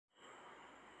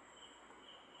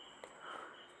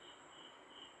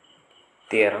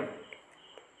Theorem.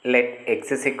 Let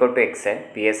x is equal to xn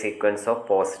be a sequence of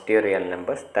positive real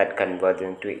numbers that converge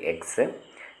into x.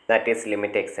 That is,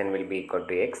 limit xn will be equal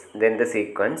to x. Then the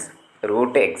sequence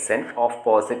root xn of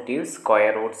positive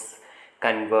square roots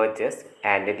converges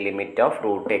and the limit of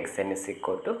root xn is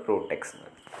equal to root x.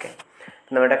 Okay.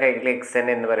 നമ്മുടെ കയ്യിൽ X N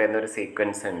എന്ന് പറയുന്ന ഒരു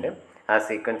sequence ഉണ്ട്. ആ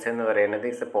sequence എന്ന് പറയുന്നത്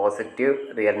is positive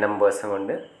real numbers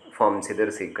കൊണ്ട് ഫോം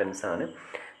ചെയ്തൊരു സീക്വൻസ് ആണ്.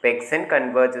 അപ്പോൾ X N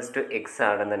converges to X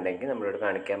ആണെന്നുണ്ടെങ്കിൽ നമ്മളോട്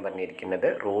കാണിക്കാൻ പറഞ്ഞിരിക്കുന്നത്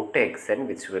root X N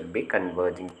which will be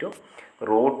converging to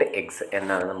root X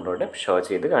എന്നാണ് നമ്മളോട് ഷോ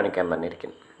ചെയ്ത് കാണിക്കാൻ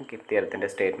പറഞ്ഞിരിക്കുന്നത്. ഓക്കെ, തിയറത്തിൻ്റെ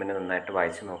സ്റ്റേറ്റ്മെൻറ്റ് നന്നായിട്ട്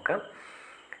വായിച്ച് നോക്കാം.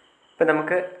 ഇപ്പോൾ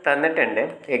നമുക്ക് തന്നിട്ടുണ്ട്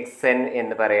എക്സ് എൻ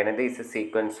എന്ന് പറയുന്നത് is A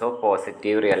sequence of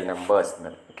positive real numbers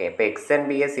എന്ന്. ഓക്കെ, അപ്പോൾ X N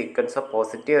B A sequence of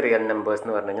positive real numbers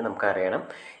എന്ന് പറഞ്ഞു കഴിഞ്ഞാൽ നമുക്കറിയണം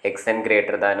X N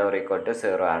greater than or equal to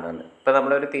 0 ആണെന്ന്. ഇപ്പോൾ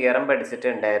നമ്മളൊരു theorem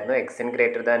പഠിച്ചിട്ടുണ്ടായിരുന്നു. X N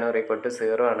greater than or equal to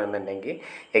 0 ആണെന്നുണ്ടെങ്കിൽ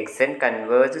X N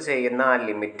converge ചെയ്യുന്ന ആ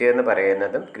ലിമിറ്റ് എന്ന്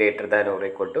പറയുന്നതും greater than or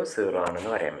equal to 0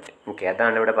 ആണെന്ന് പറയാൻ പറ്റും. ഓക്കെ,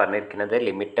 അതാണ് ഇവിടെ പറഞ്ഞിരിക്കുന്നത്.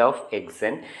 Limit of X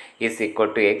N is equal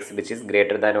to X which is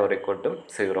greater than or equal to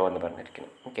 0 എന്ന്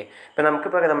പറഞ്ഞിരിക്കുന്നത്. ഓക്കെ, ഇപ്പോൾ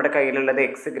നമുക്കിപ്പോൾ നമ്മുടെ കയ്യിലുള്ളത്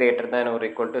X greater than or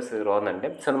equal to 0 എന്നുണ്ട്.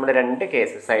 സോ നമ്മൾ രണ്ട്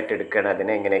കേസസ് ആയിട്ട് എടുക്കുകയാണ്.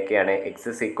 അതിനെ എങ്ങനെയൊക്കെയാണ് എക്സ്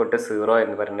ഇസ് ഈക്വൽ ടു 0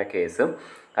 എന്ന് പറയുന്ന കേസും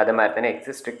അതുമാതിരി തന്നെ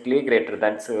എക്സ് സ്ട്രിക്ട്ലി ഗ്രേറ്റർ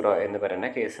ദാൻ 0 എന്ന് പറയുന്ന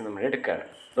കേസ് നമ്മൾ എടുക്കുകയാണ്.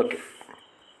 ഓക്കെ,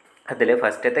 അതിൽ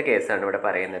ഫസ്റ്റത്തെ കേസാണ് ഇവിടെ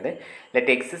പറയുന്നത്.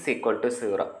 Let X is equal to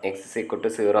 0. X is equal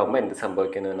to 0 ആകുമ്പോൾ എന്ത്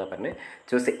സംഭവിക്കുന്നു എന്ന് പറഞ്ഞ്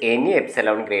choose any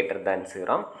epsilon greater than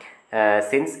 0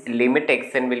 since limit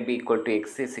X N will be equal to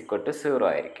X is equal to 0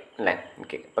 ആയിരിക്കും അല്ലേ.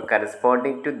 ഓക്കെ, അപ്പോൾ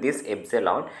corresponding to this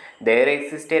epsilon there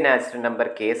exist A natural number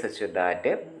K such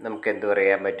that നമുക്ക് എന്ത്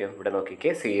പറയാൻ പറ്റും, ഇവിടെ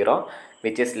നോക്കിക്കേ 0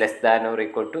 which is less than or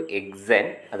equal to X N.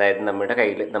 അതായത് നമ്മുടെ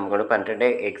കയ്യിൽ നമ്മളോട് പറഞ്ഞിട്ടുണ്ട്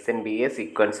X N B A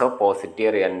sequence of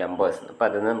positive real numbers. അപ്പോൾ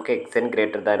അതിന് നമുക്ക് X N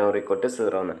greater than or equal to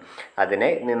 0 എന്ന്.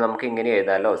 അതിനെ നമുക്ക് ഇങ്ങനെ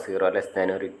എഴുതാമല്ലോ, 0 less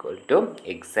than or equal to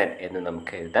X N എന്ന്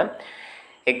നമുക്ക് എഴുതാം.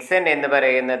 എക്സ് എൻ എന്ന്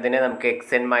പറയുന്നതിന് നമുക്ക്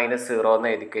എക്സ് എൻ മൈനസ് 0 എന്ന്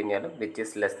എഴുതി കഴിഞ്ഞാലും വിച്ച്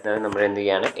ഇസ് ലെസ് ദാൻ നമ്മൾ എന്ത്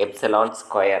ചെയ്യാണ് എപ്സിലോൺ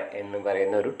സ്ക്വയർ എന്ന്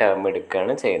പറയുന്ന ഒരു ടേം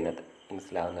എടുക്കുകയാണ് ചെയ്യുന്നത്.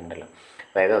 മനസ്സിലാവുന്നുണ്ടല്ലോ.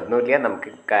 അതായത് ഒന്നുമില്ല, നമുക്ക്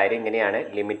കാര്യം ഇങ്ങനെയാണ്.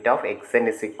 Limit of X N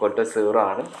is equal to 0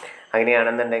 ആണ്.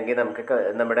 അങ്ങനെയാണെന്നുണ്ടെങ്കിൽ നമുക്ക്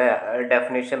നമ്മുടെ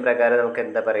ഡെഫിനേഷൻ പ്രകാരം നമുക്ക്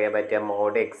എന്താ പറയാൻ പറ്റുക,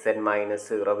 mode X N minus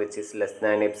 0 which is less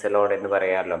than epsilon എന്ന്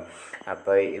പറയാമല്ലോ.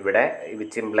 അപ്പോൾ ഇവിടെ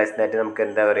വിച്ച് ഇംപ്ലൈസ് ദാറ്റ് നമുക്ക്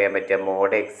എന്താ പറയാൻ പറ്റുക,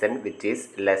 mode X N which is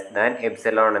less than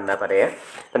epsilon എന്നാ പറയുക.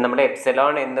 അപ്പം നമ്മുടെ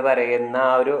എപ്സിലോൺ എന്ന് പറയുന്ന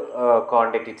ആ ഒരു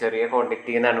ക്വാണ്ടിറ്റി, ചെറിയ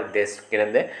ക്വാണ്ടിറ്റി എന്നാണ്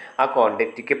ഉദ്ദേശിക്കുന്നത്. ആ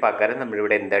ക്വാണ്ടിറ്റിക്ക് പകരം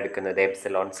നമ്മളിവിടെ എന്താ എടുക്കുന്നത്,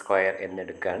 epsilon square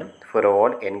എന്നെടുക്കുകയാണ്. For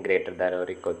all N greater than or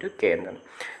equal to K എന്നാണ്.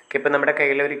 ഓക്കെ, ഇപ്പോൾ നമ്മുടെ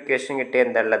കയ്യിൽ ഒരു ഇക്വേഷൻ കിട്ടിയ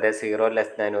എന്താ ഉള്ളത്, 0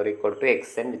 less than or equal to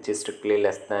X N which is strictly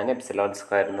less than epsilon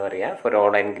square എന്ന് പറയുക. For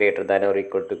all N greater than or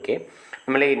equal to K.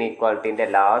 നമ്മൾ ഇനീക്വാളിറ്റീൻ്റെ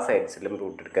എല്ലാ സൈഡ്സിലും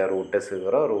റൂട്ട് എടുക്കുക. Root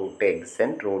 0, root X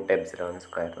N, root epsilon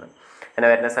square. അങ്ങനെ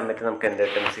വരുന്ന സമയത്ത് നമുക്ക് എന്ത്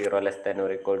കിട്ടും, 0 less than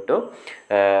or equal to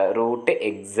root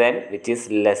X N which is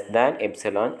less than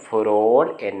epsilon for all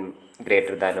N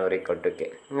greater than or equal to K.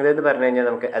 അതായത് പറഞ്ഞു കഴിഞ്ഞാൽ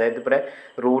നമുക്ക്, അതായത് ഇപ്പോൾ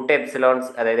റൂട്ട് എപ്സിലോൺസ്,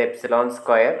 അതായത് എപ്സിലോൺ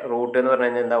സ്ക്വയർ റൂട്ട് എന്ന് പറഞ്ഞു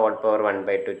കഴിഞ്ഞാൽ എന്താ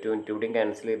 1/1/2 2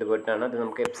 ക്യാൻസൽ ചെയ്ത് പോയിട്ടാണ് അത്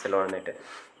നമുക്ക് എപ്സിലോൺ ആയിട്ട്.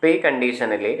 ഇപ്പോൾ ഈ കണ്ടീഷൻ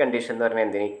എന്ന് പറഞ്ഞാൽ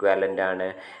എന്തിന് ഇക്വാലൻ്റ് ആണ്,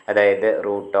 അതായത്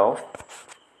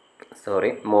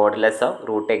modulus of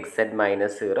root X N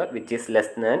minus 0 which is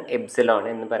less than epsilon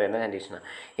എന്ന് പറയുന്ന കണ്ടീഷനാണ്.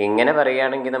 ഇങ്ങനെ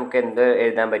പറയുകയാണെങ്കിൽ നമുക്ക് എന്ത്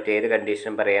എഴുതാൻ പറ്റും, ഏത്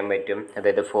കണ്ടീഷൻ പറയാൻ പറ്റും,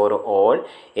 അതായത് for all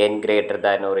N greater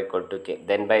than or equal to K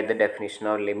then bye the definition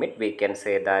off limit we can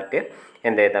say that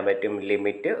എന്ത് എഴുതാൻ പറ്റും,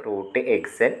 limit root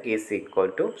X N is equal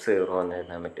to 0 എന്ന്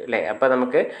എഴുതാൻ പറ്റും അല്ലേ. അപ്പോൾ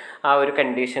നമുക്ക് ആ ഒരു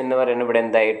കണ്ടീഷൻ എന്ന് പറയുന്നത് ഇവിടെ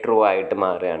എന്തായി ട്രൂ ആയിട്ട്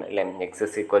മാറുകയാണ് അല്ലേ. എക്സ്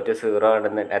ഇസ് ഈക്വൽ ടു 0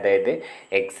 ആണെന്ന്, അതായത്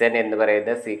എക്സ് എൻ എന്ന്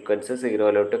പറയുന്ന സീക്വൻസ്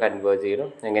 0 കൺവേർജ് ചെയ്യും.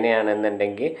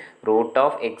 എങ്ങനെയാണെന്നുണ്ടെങ്കിൽ റൂട്ട്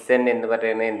ഓഫ് എക്സ് എൻ എന്ന്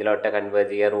പറയുന്നത് എന്തിലോട്ട്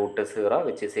കൺവേർജ് ചെയ്യുക, root 0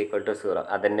 which is equal to 0.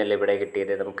 അതന്നെയല്ലേ ഇവിടെ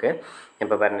കിട്ടിയത് നമുക്ക്.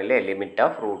 ഇപ്പോൾ പറഞ്ഞില്ലേ limit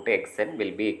of root X N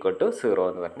will be equal to 0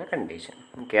 എന്ന് പറഞ്ഞ കണ്ടീഷൻ.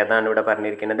 ഓക്കെ, അതാണ് ഇവിടെ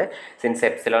പറഞ്ഞിരിക്കുന്നത്. Since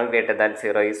epsilon greater than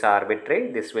 0 is arbitrary,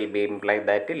 this will be implied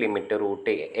that limit root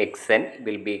xn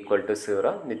will be equal to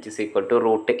 0 which is equal to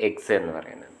root x എന്ന്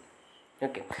പറയുന്നത്.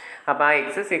 Okay, അപ്പോൾ ആ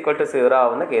X is equal to 0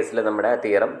 ആവുന്ന കേസിൽ നമ്മുടെ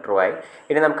തിയറം ട്രൂ ആയി.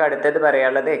 ഇനി നമുക്ക് അടുത്തത്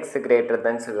പറയാനുള്ളത് എക്സ് ഗ്രേറ്റർ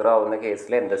ദാൻ 0 ആവുന്ന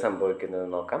കേസിൽ എന്ത് സംഭവിക്കുന്നത്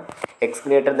നോക്കാം. എക്സ്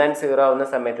ഗ്രേറ്റർ ദാൻ 0 ആവുന്ന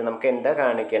സമയത്ത് നമുക്ക് എന്താ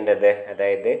കാണിക്കേണ്ടത്,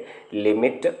 അതായത്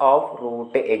limit of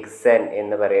root X N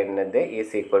എന്ന് പറയുന്നത്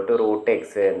is equal to root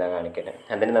X എന്നാണ് കാണിക്കേണ്ടത്.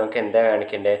 അതിന് നമുക്ക് എന്താ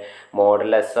കാണിക്കേണ്ടത്,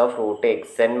 modulus of root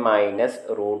X N minus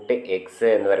root X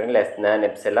എന്ന് പറയുന്നത് less than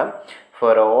epsilon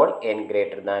for all N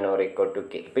greater than or equal to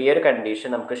K. ഇപ്പോൾ ഈ ഒരു കണ്ടീഷൻ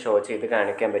നമുക്ക് ഷോ ചെയ്ത്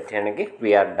കാണിക്കാൻ പറ്റുകയാണെങ്കിൽ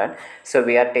V are done. So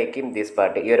we are taking this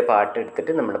part, ഈ ഒരു പാർട്ട്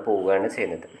എടുത്തിട്ട് നമ്മൾ പോവുകയാണ്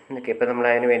ചെയ്യുന്നത്. ഓക്കെ, ഇപ്പോൾ നമ്മൾ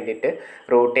അതിന് വേണ്ടിയിട്ട്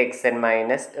root X N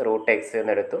minus root X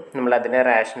എന്നെടുത്തു. നമ്മളതിനെ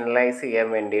റാഷണലൈസ് ചെയ്യാൻ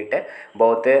വേണ്ടിയിട്ട്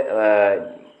ബോത്ത്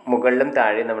മുകളിലും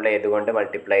താഴെ നമ്മൾ ഏതുകൊണ്ട്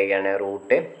മൾട്ടിപ്ലൈ ചെയ്യുകയാണ്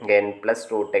root n plus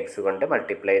root X കൊണ്ട്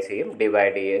മൾട്ടിപ്ലൈ ചെയ്യും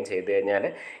ഡിവൈഡ് ചെയ്യുകയും ചെയ്ത് കഴിഞ്ഞാൽ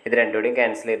ഇത് രണ്ടും കൂടി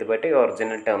ക്യാൻസൽ ചെയ്ത് പോയിട്ട്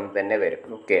ഒറിജിനൽ ടേം തന്നെ വരും.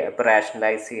 ഓക്കെ, അപ്പോൾ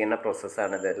റാഷണലൈസ് ചെയ്യുന്ന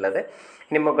പ്രോസസ്സാണ് ഇതുള്ളത്.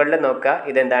 ഇനി മുകളിൽ നോക്കുക,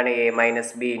 ഇതെന്താണ് A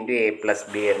minus B into A plus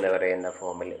B എന്ന് പറയുന്ന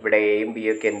ഫോമിൽ. ഇവിടെ എയും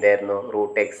ബിയും ഒക്കെ എന്തായിരുന്നു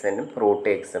റൂട്ട് എക്സനും റൂട്ട്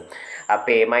എക്സും.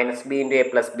 അപ്പോൾ A minus B into A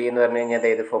plus B എന്ന് പറഞ്ഞു കഴിഞ്ഞാൽ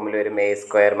ഏത് ഫോമിൽ വരും? A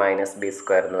square minus B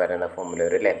square എന്ന് പറയുന്ന ഫോമിൽ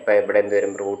വരും അല്ലേ. അപ്പോൾ ഇവിടെ എന്ത്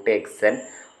വരും? Root X N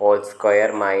whole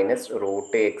square minus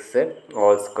root X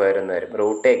whole square എന്ന് വരും.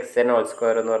 Root X N whole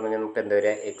square എന്ന് പറഞ്ഞു കഴിഞ്ഞാൽ നമുക്ക് എന്താ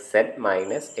വരിക? എക്സ് എൻ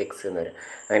മൈനസ് എക്സ് എന്ന് വരും.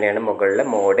 അങ്ങനെയാണ് മുകളിൽ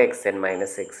mode X N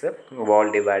minus X wall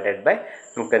divided by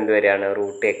നമുക്ക് എന്ത് വരികയാണ്?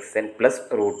 Root X N plus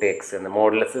root X എന്ന്.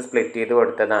 മോഡുലസ് സ്പ്ലിറ്റ് ചെയ്ത്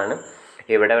കൊടുത്തതാണ്.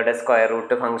 ഇവിടെ സ്ക്വയർ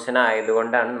റൂട്ട് ഫംഗ്ഷൻ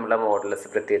ആയതുകൊണ്ടാണ് നമ്മൾ മോഡുലസ്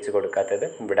പ്രത്യേകിച്ച് കൊടുക്കാത്തത്.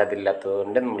 ഇവിടെ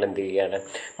അതില്ലാത്തതുകൊണ്ട് നമ്മൾ എന്ത് ചെയ്യുകയാണ്?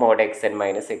 Mode X N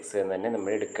minus X എന്ന് തന്നെ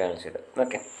നമ്മൾ എടുക്കുകയാണ് ചെയ്തത്.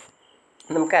 ഓക്കെ,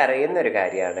 നമുക്ക് അറിയുന്നൊരു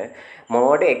കാര്യമാണ്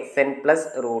mode X N plus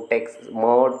root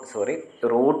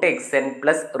X N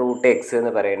plus root X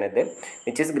എന്ന് പറയുന്നത്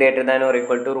which is greater than or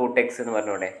equal to root X എന്ന്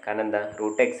പറഞ്ഞോടെ. കാരണം എന്താ?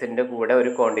 റൂട്ട് എക്സിൻ്റെ കൂടെ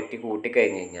ഒരു ക്വാണ്ടിറ്റി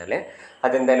കൂട്ടിക്കഴിഞ്ഞ് കഴിഞ്ഞാൽ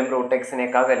അതെന്തായാലും റൂട്ട്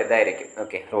എക്സിനേക്കാൾ വലുതായിരിക്കും.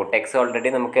 ഓക്കെ, റൂട്ട് എക്സ് ഓൾറെഡി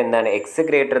നമുക്ക് എന്താണ്? എക്സ്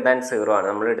ഗ്രേറ്റർ ദാൻ 0 ആണ്.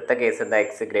 നമ്മൾ എടുത്ത കേസ് എന്താ?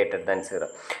 X greater than 0.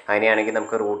 അങ്ങനെയാണെങ്കിൽ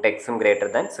നമുക്ക് റൂട്ട് എക്സും ഗ്രേറ്റർ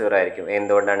ദാൻ 0 ആയിരിക്കും.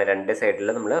 എന്തുകൊണ്ടാണ്? രണ്ട്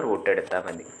സൈഡിൽ നമ്മൾ റൂട്ട് എടുത്താൽ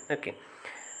മതി. ഓക്കെ,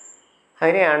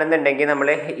 അങ്ങനെയാണെന്നുണ്ടെങ്കിൽ നമ്മൾ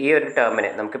ഈ ഒരു ടേമിനെ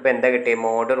നമുക്കിപ്പോൾ എന്താ കിട്ടിയത്?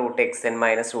 Mode root X N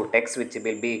minus root X which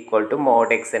will be equal to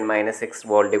mode X N minus X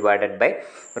wall divided by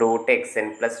root X N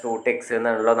plus root X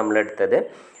എന്നാണല്ലോ നമ്മൾ എടുത്തത്.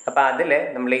 അപ്പോൾ അതിൽ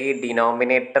നമ്മൾ ഈ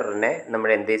ഡിനോമിനേറ്ററിനെ നമ്മൾ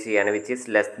എന്ത് ചെയ്യുകയാണ്? വിച്ച് ഈസ്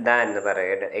ലെസ് ദാൻ എന്ന്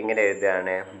പറയുന്നത് എങ്ങനെ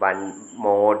എഴുതുകയാണ്? 1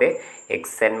 mode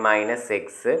X N minus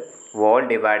X wall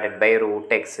divided by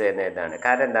root X എന്ന് എഴുതാണ്.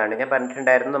 കാരണം എന്താണ്? ഞാൻ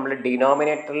പറഞ്ഞിട്ടുണ്ടായിരുന്നു, നമ്മൾ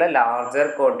ഡിനോമിനേറ്ററിൽ ലാർജർ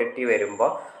ക്വാണ്ടിറ്റി വരുമ്പോൾ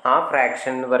ആ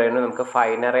ഫ്രാക്ഷൻ എന്ന് പറയുന്നത് നമുക്ക്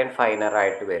ഫൈനർ ആൻഡ് ഫൈനർ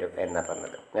ആയിട്ട് വരും എന്നാണ്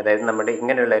പറഞ്ഞത്. അതായത് നമ്മുടെ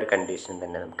ഇങ്ങനെയുള്ള ഒരു കണ്ടീഷൻ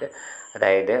തന്നെ നമുക്ക്,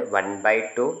 അതായത്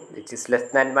 1/2 which is less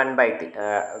than 1/3.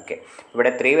 Okay,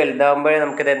 ഇവിടെ 3 വലുതാകുമ്പോൾ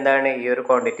നമുക്കിത് എന്താണ്? ഈ ഒരു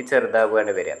ക്വാണ്ടിറ്റി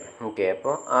ചെറുതാവുകയാണ് വരിക. ഓക്കെ,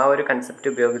 അപ്പോൾ ആ ഒരു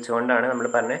കൺസെപ്റ്റ് ഉപയോഗിച്ചുകൊണ്ടാണ് നമ്മൾ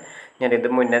പറഞ്ഞത്. ഞാനിത്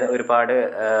മുന്നേ ഒരുപാട്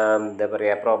എന്താ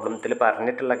പറയുക പ്രോബ്ലത്തിൽ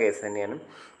പറഞ്ഞിട്ടുള്ള കേസ് തന്നെയാണ്.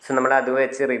 സോ നമ്മൾ അത്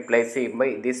വെച്ച് റീപ്ലേസ് ചെയ്യുമ്പോൾ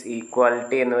ദിസ്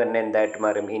ഈക്വാലിറ്റി എന്ന് പറഞ്ഞാൽ എന്തായിട്ട്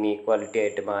മാറും? ഇൻഈക്വാലിറ്റി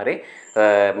ആയിട്ട് മാറി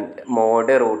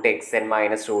mode root X N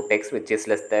minus root X which is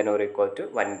less than or equal to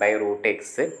 1/√x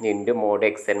into mode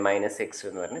X N minus X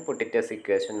എന്ന് പറഞ്ഞ് പുട്ടിറ്റസ്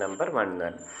ഇക്വേഷൻ നമ്പർ 1 എന്ന്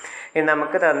പറഞ്ഞു. ഇനി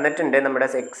നമുക്ക് തന്നിട്ടുണ്ട് നമ്മുടെ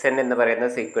എക്സ് എൻ എന്ന് പറയുന്ന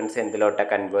സീക്വൻസ് എന്തിലോട്ടാണ്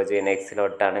കൺവേർജ് ചെയ്യുന്നത്?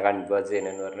 എക്സിലോട്ടാണ് കൺവേർജ്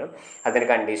ചെയ്യുന്നതെന്ന് പറഞ്ഞു. അതിന്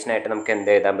കണ്ടീഷനായിട്ട് നമുക്ക്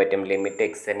എന്ത് എഴുതാൻ പറ്റും? Limit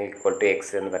X N equal to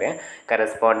X എന്ന് പറയാം.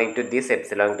 Corresponding to this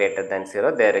epsilon greater than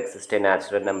 0 there exist A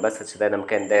natural number such that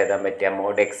നമുക്ക് എന്ത് എഴുതാൻ പറ്റുക?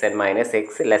 Mode X N minus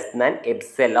X less than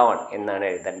epsilon എന്നാണ്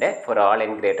എഴുതേണ്ടത് for all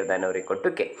N greater than or equal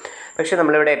to K. പക്ഷേ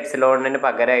നമ്മളിവിടെ എപ്സിലോണിന്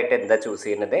പകരമായിട്ട് എന്താ ചൂസ്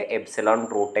ചെയ്യുന്നത്? എപ്സിലോൺ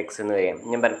റൂട്ട് എക്സ് എന്ന് പറയാം.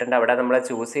 ഞാൻ പറഞ്ഞിട്ടുണ്ട് അവിടെ നമ്മൾ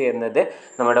ചൂസ് ചെയ്യുന്നത്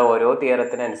നമ്മുടെ ഓരോ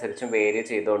തിയറത്തിനനുസരിച്ചും വേരി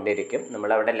ചെയ്തുകൊണ്ടിരിക്കും.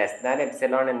 നമ്മളവിടെ ലെസ് ദാൻ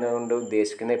എപ്സിലോൺ എന്നുകൊണ്ട്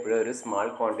ഉദ്ദേശിക്കുന്നത് എപ്പോഴും ഒരു സ്മാൾ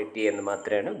ക്വാണ്ടിറ്റി എന്ന്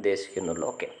മാത്രമേ ഉദ്ദേശിക്കുന്നുള്ളൂ.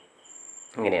 ഓക്കെ,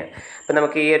 അങ്ങനെയാണ്. അപ്പോൾ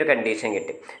നമുക്ക് ഈ ഒരു കണ്ടീഷൻ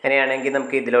കിട്ടി. അങ്ങനെയാണെങ്കിൽ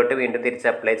നമുക്ക് ഇതിലോട്ട് വീണ്ടും തിരിച്ച്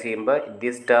അപ്ലൈ ചെയ്യുമ്പോൾ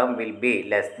this term will be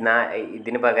less than,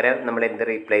 ഇതിന് പകരം നമ്മൾ എന്ത്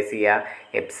റീപ്ലേസ് ചെയ്യുക?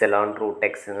 എപ്സിലോൺ റൂട്ട്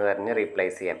എക്സ് എന്ന് പറഞ്ഞ്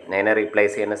റീപ്ലേസ് ചെയ്യാം. അങ്ങനെ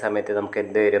റീപ്ലേസ് ചെയ്യുന്ന സമയത്ത് നമുക്ക്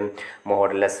എന്ത് വരും?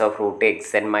 Modulus of root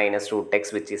X N minus root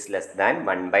X which is less than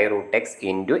 1/√x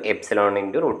into epsilon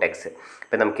into root X.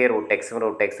 അപ്പോൾ നമുക്ക് ഈ റൂട്ട്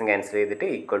എക്സും ക്യാൻസൽ ചെയ്തിട്ട്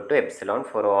equal to epsilon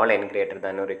for all N greater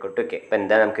than or equal to K. അപ്പോൾ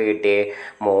എന്താ നമുക്ക് കിട്ടിയേ?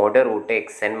 Mode root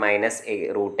X N minus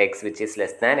root X which is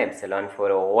less than epsilon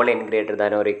for all N greater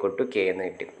than or equal to K എന്ന്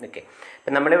കിട്ടി. Okay,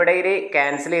 അപ്പം നമ്മളിവിടെ ഒരു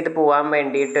cancel ചെയ്ത് പോകാൻ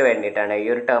വേണ്ടിയിട്ടാണ്, ഈ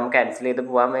ഒരു ടേം ക്യാൻസൽ ചെയ്ത്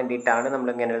പോകാൻ വേണ്ടിയിട്ടാണ്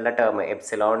നമ്മളിങ്ങനെയുള്ള term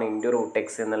epsilon into root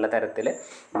X എന്നുള്ള തരത്തിൽ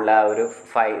നമ്മൾ ആ ഒരു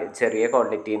ചെറിയ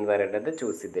ക്വാണ്ടിറ്റി എന്ന് പറയുന്നത്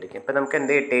ചൂസ് ചെയ്തിരിക്കും. അപ്പോൾ നമുക്ക്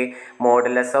എന്ത് കിട്ടി?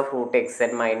 Modulus of root X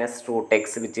N minus root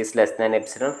X which is less than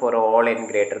epsilon for all N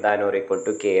greater than or equal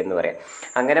to K എന്ന് പറയാം.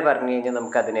 അങ്ങനെ പറഞ്ഞു കഴിഞ്ഞാൽ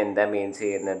നമുക്ക് അതിന് എന്താ മീൻ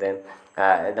ചെയ്യുന്നത്?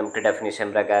 നമുക്ക് ഡെഫിനിഷൻ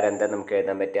പ്രകാരം എന്താ നമുക്ക്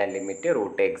എഴുതാൻ പറ്റുക? Limit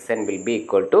root X N will be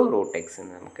equal to root X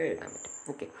എന്ന് നമുക്ക് എഴുതാൻ പറ്റും.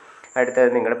 ഓക്കെ, അടുത്തത്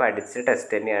നിങ്ങൾ പഠിച്ച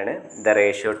ടെസ്റ്റ് തന്നെയാണ് ദ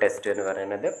റേഷ്യോ ടെസ്റ്റ് എന്ന്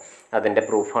പറയുന്നത്. അതിൻ്റെ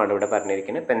പ്രൂഫാണ് ഇവിടെ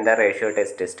പറഞ്ഞിരിക്കുന്നത്. ഇപ്പോൾ എന്താ ratio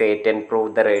test? State and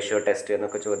prove the ratio test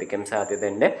എന്നൊക്കെ ചോദിക്കാൻ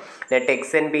സാധ്യതയുണ്ട്. Let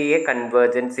X N B A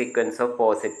convergent sequence of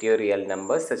positive real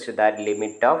numbers such that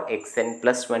limit of X N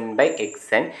plus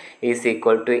 1/xn is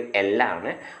equal to L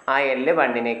ആണ്. ആ L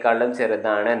 1നേക്കാളും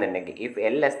ചെറുതാണ് എന്നുണ്ടെങ്കിൽ, if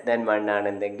L less than 1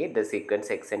 ആണെന്നുണ്ടെങ്കിൽ the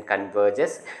sequence X N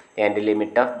converges and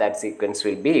limit of that sequence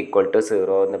will be equal to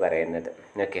 0 എന്ന് പറയുന്നത്.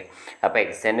 Okay, അപ്പോൾ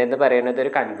X N എന്ന് പറയുന്നത്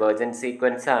ഒരു കൺവേർജൻറ്റ്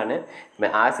സീക്വൻസ് ആണ്.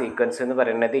 ആ സീക്വൻസ് എന്ന്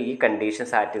പറയുന്നത് ഈ കണ്ടീഷൻ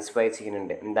സാറ്റിസ്ഫൈ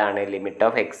ചെയ്യുന്നുണ്ട്. എന്താണ്? Limit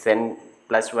of X N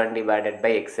plus 1 divided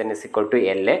by X N is equal to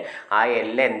L. ആ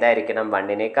എൽ എന്തായിരിക്കണം?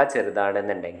 1നേക്കാൾ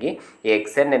ചെറുതാണെന്നുണ്ടെങ്കിൽ ഈ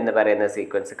എക്സ് എൻ എന്ന് പറയുന്ന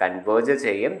സീക്വൻസ് കൺവേർജ്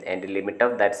ചെയ്യും and limit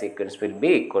of that sequence will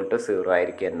be equal to 0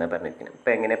 ആയിരിക്കും എന്ന് പറഞ്ഞിരിക്കണം.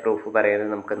 ഇപ്പോൾ എങ്ങനെ പ്രൂഫ്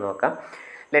പറയുന്നത് നമുക്ക് നോക്കാം.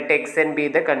 let xn be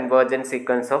the convergent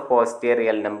sequence of positive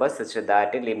real numbers such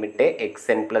that limit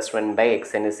xn plus 1 by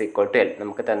xn is equal to L.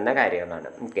 നമുക്ക് തന്ന കാര്യങ്ങളാണ്.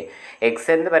 ഓക്കെ,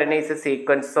 xn എന്ന് പറയുന്നത് is a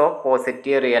sequence of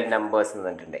positive real numbers എന്ന്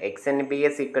പറഞ്ഞിട്ടുണ്ട്. xn be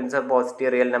a sequence of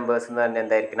positive real numbers എന്ന് പറഞ്ഞാൽ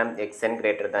എന്തായിരിക്കണം? xn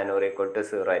greater than or equal to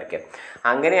 0 ആയിരിക്കും.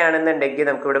 അങ്ങനെയാണെന്നുണ്ടെങ്കിൽ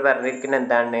നമുക്കിവിടെ പറഞ്ഞിരിക്കുന്നത്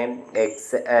എന്താണ്?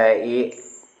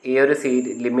 ഈ ഒരു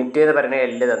ലിമിറ്റ് എന്ന് പറയുന്നത്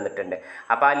L തന്നിട്ടുണ്ട്.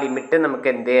 അപ്പോൾ ആ ലിമിറ്റ് നമുക്ക്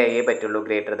എന്തേ ആയേ പറ്റുള്ളൂ?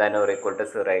 Greater than or equal to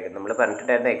 0 ആയിരിക്കും. നമ്മൾ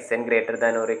പറഞ്ഞിട്ടുണ്ടായിരുന്നു xn greater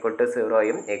than or equal to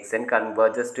 0യും xn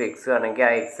converges to x ആണെങ്കിൽ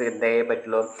ആ x എന്തായേ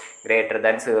പറ്റുള്ളൂ? ഗ്രേറ്റർ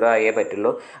ദാൻ 0 ആയേ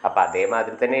പറ്റുള്ളൂ. അപ്പോൾ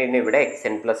അതേമാതിരി തന്നെ ഇവിടെ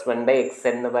xn പ്ലസ് 1 ബൈ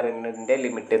xn എന്ന് പറയുന്നതിൻ്റെ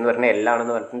ലിമിറ്റ് എന്ന് പറഞ്ഞാൽ L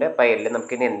ആണെന്ന് പറഞ്ഞിട്ടുണ്ട്. അപ്പോൾ L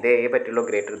നമുക്ക് ഇനി എന്തേ ആയേ പറ്റുള്ളൂ?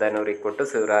 Greater than or equal to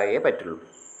 0 ആയേ പറ്റുള്ളൂ.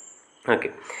 ഓക്കെ,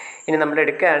 ഇനി നമ്മൾ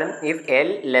എടുക്കുകയാണ് if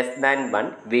L less than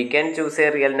 1 we can choose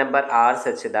A real number R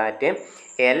such that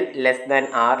L less than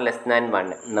R less than 1.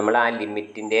 നമ്മൾ ആ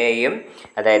ലിമിറ്റിൻ്റെയും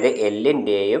അതായത്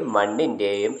Lൻ്റെയും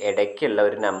 1ൻ്റെയും ഇടയ്ക്കുള്ള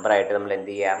ഒരു നമ്പറായിട്ട് നമ്മൾ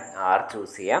എന്ത് ചെയ്യാം? R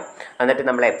ചൂസ് ചെയ്യാം. എന്നിട്ട്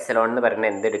നമ്മൾ എപ്സിലോൺ എന്ന്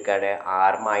പറയുന്നത് എന്തെടുക്കുകയാണ്?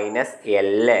 R minus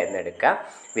L എന്നെടുക്കുക,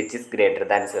 which is greater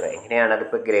than 0. എങ്ങനെയാണ്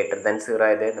അതിപ്പോൾ ഗ്രേറ്റർ ദാൻ 0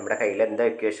 ആയത്? നമ്മുടെ കയ്യിൽ എന്താ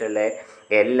ഇക്വേഷൻ ഉള്ളത്?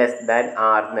 L ലെസ് ദാൻ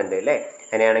R എന്നുണ്ട് അല്ലേ?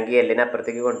 അങ്ങനെയാണെങ്കിൽ Lനെ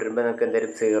അപ്പുറത്തേക്ക് കൊണ്ടുവരുമ്പോൾ നമുക്ക്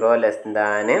എന്തെങ്കിലും 0 less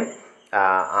than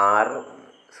R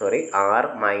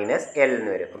minus L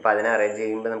എന്ന് വരും. അപ്പോൾ അതിനെ അറേഞ്ച്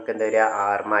ചെയ്യുമ്പോൾ നമുക്ക് എന്താ വരിക?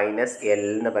 R മൈനസ് L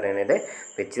എന്ന് പറയുന്നത്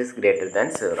വിച്ച് ഇസ് ഗ്രേറ്റർ ദാൻ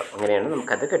 0. അങ്ങനെയാണ്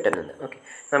നമുക്കത് കിട്ടുന്നത്. ഓക്കെ,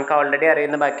 നമുക്ക് ഓൾറെഡി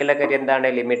അറിയുന്ന ബാക്കിയുള്ള കാര്യം എന്താണ്?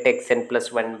 Limit xn plus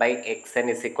 1 by xn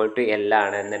is equal to L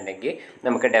ആണെന്നുണ്ടെങ്കിൽ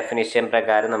നമുക്ക് ഡെഫിനിഷൻ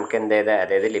പ്രകാരം നമുക്ക് എന്ത് ചെയ്താൽ,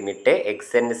 അതായത് limit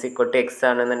xn is equal to x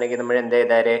ആണെന്നുണ്ടെങ്കിൽ നമ്മൾ എന്ത്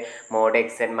ചെയ്താൽ mode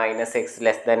xn minus x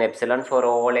less than epsilon for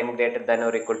all n greater than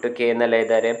or equal to k എന്നല്ല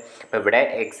എഴുതാൽ. അപ്പോൾ ഇവിടെ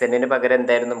xnന് പകരം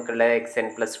എന്തായിരുന്നു നമുക്കുള്ള? xn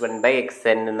പ്ലസ് 1 ബൈ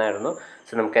xn എന്നായിരുന്നു.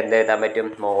 സോ നമുക്ക് എന്ത് എഴുതാൻ പറ്റും?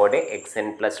 Mode xn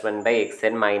plus 1 by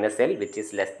xn minus L which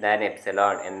is less than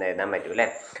epsilon എന്ന് എഴുതാൻ പറ്റും അല്ലേ?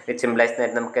 വിച്ച് ഇംപ്ലൈസ്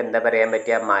നേരം നമുക്ക് എന്താ പറയാൻ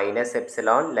പറ്റുക? Minus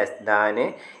epsilon less than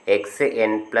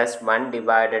xn plus 1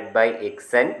 divided by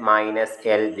xn minus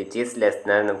L which is less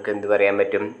than നമുക്ക് എന്ത് പറയാൻ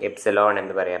പറ്റും? എപ്സിലോൺ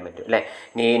എന്ന് പറയാൻ പറ്റും അല്ലേ?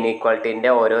 ഇനി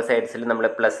ഇനീക്വാളിറ്റീൻ്റെ ഓരോ സൈഡ്സിലും നമ്മൾ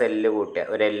പ്ലസ് L കൂട്ടുക,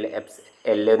 ഒരു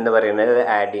L എന്ന് പറയുന്നത്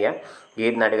ആഡ് ചെയ്യുക ഈ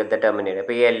നടുക്കത്തെ ടെർമിനേറ്റ്.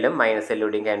 അപ്പോൾ ഈ Lഉം മൈനസ്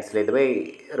Lൂടെയും ക്യാൻസൽ ചെയ്ത് പോയി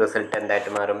റിസൾട്ട്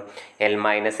എന്തായിട്ട് മാറും? L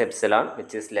minus epsilon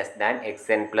which is less than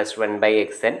xn plus 1 by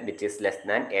xn which is less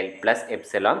than L plus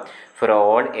epsilon for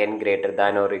all n greater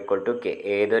than or equal to k.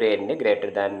 ഏതൊരു n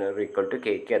greater than or equal to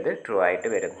kക്ക് അത് true ആയിട്ട്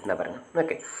വരും എന്ന് പറഞ്ഞു.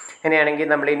 Okay, അങ്ങനെയാണെങ്കിൽ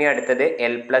നമ്മൾ ഇനി അടുത്തത്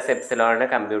L പ്ലസ് എപ്സിലോൺ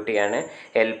കമ്പ്യൂട്ട് ചെയ്യാണ്.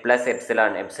 L പ്ലസ്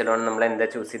എപ്സിലോൺ നമ്മൾ എന്താ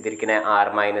ചൂസ് ചെയ്തിരിക്കുന്നത്? R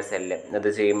minus L. അത്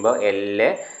ചെയ്യുമ്പോൾ L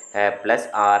plus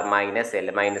R minus L,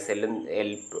 minus Lഉം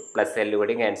L plus L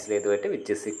കൂടി ക്യാൻസൽ ചെയ്ത് പോയിട്ട്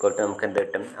വിച്ച് ഇസ് ഈക്വൽ ടു നമുക്ക് എന്ത്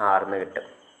കിട്ടും? R എന്ന് കിട്ടും.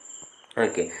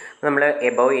 ഓക്കെ, നമ്മൾ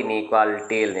എബവ്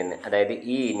ഇനീക്വാളിറ്റിയിൽ നിന്ന്, അതായത്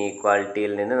ഈ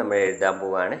ഇനീക്വാളിറ്റിയിൽ നിന്ന് നമ്മൾ എഴുതാൻ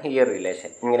പോവുകയാണ് ഈ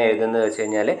റിലേഷൻ. ഇങ്ങനെ എഴുതുന്നത് വെച്ച്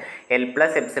കഴിഞ്ഞാൽ L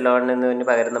പ്ലസ് എപ്സിലോൺ എന്നതിന്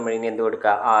പകരം നമ്മൾ ഇനി എന്ത്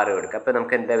കൊടുക്കുക? R കൊടുക്കുക. അപ്പോൾ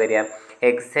നമുക്ക് എന്താ വരിക?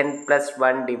 xn plus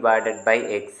 1 divided by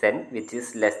xn which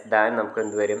is less than നമുക്ക്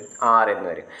എന്ത് വരും? R എന്ന്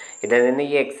വരും. ഇതിൽ നിന്ന്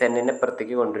ഈ xnനെ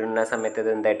പുറത്തേക്ക് കൊണ്ടുവരുന്ന സമയത്ത് ഇത്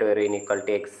എന്തായിട്ട് വരും?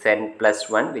 Inequality xn plus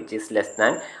 1 which is less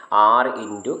than R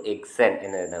into xn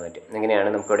എന്ന് എഴുതാൻ പറ്റും. അങ്ങനെയാണ്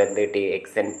നമുക്കിവിടെ എന്ത് കിട്ടി?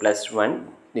 xn plus 1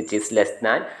 which is less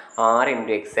than R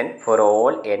into xn for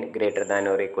all n greater than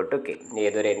or equal to k.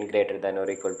 ഏതൊരു n greater than or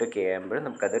equal to k ആകുമ്പോൾ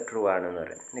നമുക്കത് ട്രൂ ആണെന്ന്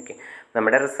പറയാം. ഓക്കെ,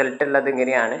 നമ്മുടെ റിസൾട്ട് ഉള്ളത്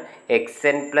ഇങ്ങനെയാണ്.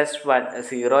 xn plus 1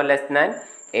 0 less than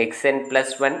xn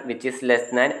plus 1 which is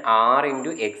less than R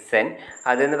into xn.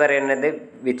 അതെന്ന് പറയുന്നത്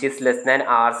which is less than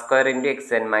R square into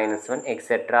xn minus 1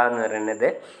 etcetera എന്ന് പറയുന്നത്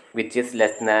which is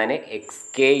less than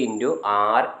xk into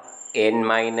R n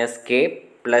minus k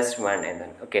plus 1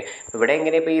 എന്നാണ്. Okay, ഇവിടെ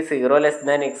എങ്ങനെ ഇപ്പോൾ ഈ 0 less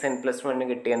than xn plus 1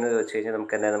 കിട്ടിയെന്ന് ചോദിച്ചു കഴിഞ്ഞാൽ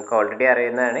നമുക്ക് എന്താ? നമുക്ക് ഓൾറെഡി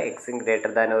അറിയുന്നതാണ് xn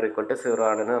greater than or equal to 0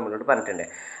 ആണെന്ന് നമ്മളോട് പറഞ്ഞിട്ടുണ്ട്.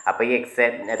 അപ്പോൾ ഈ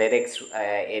xn അതായത്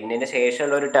എന്നിന്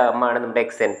ശേഷമുള്ള ഒരു ടേമാണ് നമ്മുടെ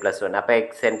xn പ്ലസ് 1. അപ്പോൾ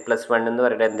xn പ്ലസ് 1 എന്ന്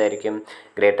പറയുന്നത് എന്തായിരിക്കും?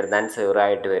 ഗ്രേറ്റർ ദാൻ 0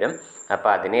 ആയിട്ട് വരും. അപ്പോൾ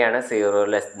അതിനെയാണ് 0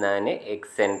 ലെസ് ദാൻ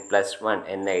xn പ്ലസ് 1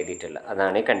 എന്ന് എഴുതിയിട്ടുള്ളത്.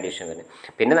 അതാണ് ഈ കണ്ടീഷൻ വരുന്നത്.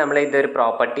 പിന്നെ നമ്മൾ ഇതൊരു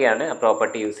പ്രോപ്പർട്ടിയാണ്, ആ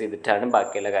പ്രോപ്പർട്ടി യൂസ് ചെയ്തിട്ടാണ്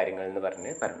ബാക്കിയുള്ള കാര്യങ്ങൾ എന്ന്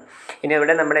പറഞ്ഞു. ഇനി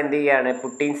ഇവിടെ നമ്മൾ എന്ത് ചെയ്യുകയാണ്?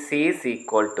 Putting C is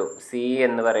equal to C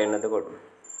എന്ന് പറയുന്നത് കൊടുക്കും.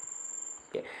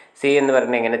 C എന്ന്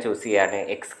പറഞ്ഞാൽ എങ്ങനെ ചൂസ് ചെയ്യാണ്?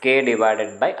 xk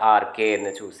ഡിവൈഡഡ് ബൈ RK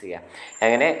എന്ന് ചൂസ് ചെയ്യാം.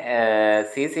 അങ്ങനെ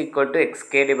C is equal to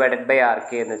xk divided by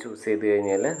RK എന്ന് ചൂസ് ചെയ്ത്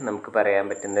കഴിഞ്ഞാൽ നമുക്ക് പറയാൻ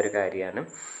പറ്റുന്ന ഒരു കാര്യമാണ്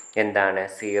എന്താണ്?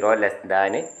 0 less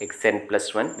than xn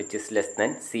plus 1 which is less than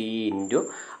C into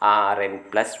RN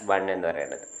plus 1 എന്ന്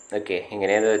പറയുന്നത്. ഓക്കെ,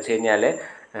 എങ്ങനെയാണെന്ന് വെച്ച് കഴിഞ്ഞാൽ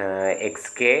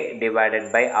xk ഡിവൈഡഡ്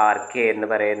ബൈ RK എന്ന്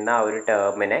പറയുന്ന ആ ഒരു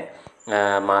ടേമിനെ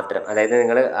മാത്രം, അതായത്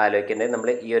നിങ്ങൾ ആലോചിക്കേണ്ടത് നമ്മൾ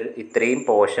ഈ ഒരു ഇത്രയും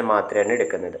പോർഷൻ മാത്രമാണ്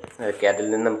എടുക്കുന്നത്. ഓക്കെ, അതിൽ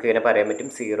നിന്ന് നമുക്ക് ഇങ്ങനെ പറയാൻ പറ്റും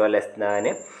 0 less than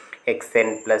xn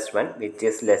plus 1 which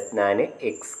is less than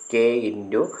xk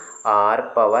into R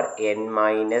power n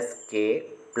minus k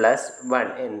plus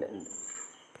 1 എന്ന്.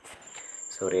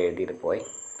 സോറി, എഴുതിയിട്ട് പോയി.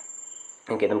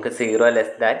 ഓക്കെ, നമുക്ക് 0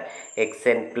 less than X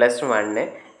N plus 1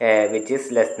 which is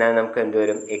less than നമുക്ക് എന്ത്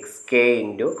വരും എക്സ് കെ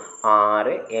ഇൻറ്റു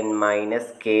ആറ് എൻ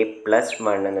മൈനസ് കെ പ്ലസ്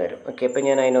 1 എന്ന് വരും. ഓക്കെ, അപ്പോൾ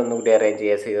ഞാൻ അതിനൊന്നുകൂടി അറേഞ്ച്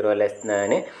ചെയ്യുക. 0 less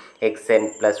than X N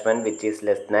plus 1 which is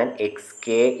less than X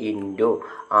K into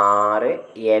ആറ്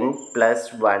N plus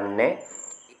 1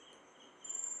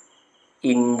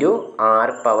 into R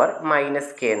power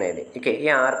minus K എന്ന് എഴുതി. ഓക്കെ, ഈ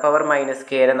ആർ പവർ മൈനസ്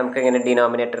കെനെ നമുക്ക് ഇങ്ങനെ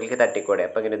ഡിനോമിനേറ്ററിലേക്ക് തട്ടിക്കൂടെ.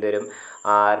 അപ്പോൾ ഇങ്ങനെ തരും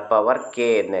ആർ പവർ കെ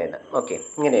എന്ന് എഴുതാം. ഓക്കെ,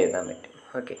 ഇങ്ങനെ എഴുതാൻ പറ്റും.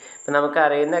 ഓക്കെ, അപ്പോൾ നമുക്ക്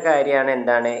അറിയുന്ന കാര്യമാണ്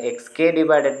എന്താണ് X K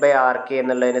divided by R K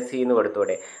എന്നുള്ളതിന് സി എന്ന്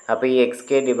കൊടുത്തൂടെ. അപ്പോൾ ഈ X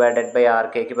K divided by R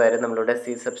കെക്ക് പകരം നമ്മളിവിടെ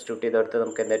സി സബ്സ്റ്റിറ്റ്യൂട്ട് ചെയ്ത് കൊടുത്ത്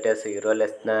നമുക്ക് എന്താ 0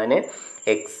 less than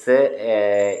X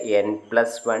N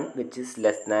plus 1 which is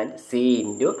less than C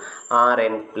into R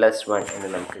N plus 1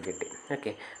 എന്ന് നമുക്ക് കിട്ടി.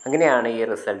 ഓക്കെ, അങ്ങനെയാണ് ഈ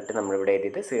റിസൾട്ട് നമ്മളിവിടെ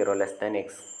എഴുതിയത് 0 less than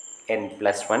X n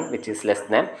plus 1 which is less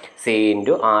than c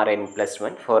into r n plus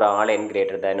 1 for all n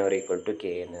greater than or equal to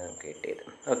k എന്ന് നമുക്ക് കിട്ടിയത്.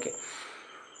 ഓക്കെ,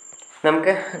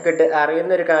 നമുക്ക്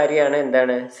അറിയുന്നൊരു കാര്യമാണ്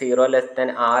എന്താണ് 0 less than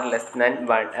are less than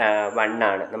 1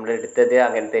 ആണ് നമ്മൾ എടുത്തത്.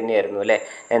 അങ്ങനെ തന്നെയായിരുന്നു അല്ലേ.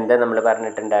 എന്താ നമ്മൾ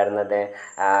പറഞ്ഞിട്ടുണ്ടായിരുന്നത്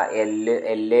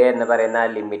എൽ എന്ന് പറയുന്ന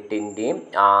ലിമിറ്റിൻ്റെയും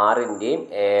ആറിൻ്റെയും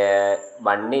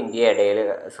 1-ൻ്റെയും ഇടയിൽ,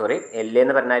 സോറി എൽ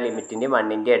എന്ന് പറഞ്ഞ ലിമിറ്റിൻ്റെയും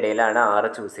 1-ൻ്റെയും ഇടയിലാണ് ആറ്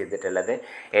ചൂസ് ചെയ്തിട്ടുള്ളത്.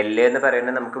 എൽ എന്ന്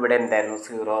പറയുന്നത് നമുക്ക് ഇവിടെ എന്തായിരുന്നു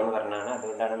 0 എന്ന് പറഞ്ഞാണ്.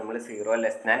 അതുകൊണ്ടാണ് നമ്മൾ 0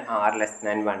 less than are less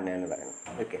than 1 എന്ന് പറയുന്നത്.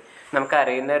 ഓക്കെ, നമുക്ക്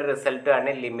അറിയുന്ന ഒരു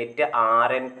റിസൾട്ടാണ് ലിമിറ്റ് ആർ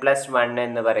എൻ പ്ലസ് 1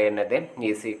 എന്ന് പറയുന്നത്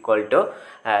ഈസ് ഈക്വൽ ടു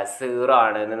 0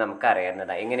 ആണെന്ന് നമുക്ക്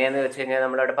അറിയുന്നതാണ്. എങ്ങനെയാണെന്ന് വെച്ച് കഴിഞ്ഞാൽ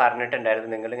നമ്മളവിടെ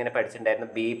പറഞ്ഞിട്ടുണ്ടായിരുന്നു, നിങ്ങളിങ്ങനെ പഠിച്ചിട്ടുണ്ടായിരുന്നു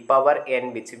B power N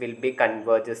which will be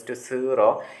converges to 0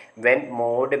 when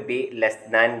mode be less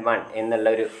than 1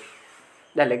 എന്നുള്ളൊരു,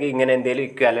 അല്ലെങ്കിൽ ഇങ്ങനെ എന്തെങ്കിലും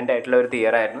ഇക്വാലൻ്റ് ആയിട്ടുള്ള ഒരു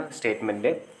തിയറായിരുന്നു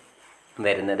സ്റ്റേറ്റ്മെൻറ്റ്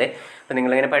വരുന്നത്. അപ്പോൾ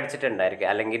നിങ്ങളിങ്ങനെ പഠിച്ചിട്ടുണ്ടായിരിക്കും.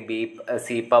 അല്ലെങ്കിൽ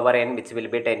C power N which will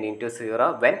be 10 into 0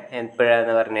 when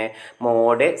എപ്പോഴാന്ന് പറഞ്ഞ്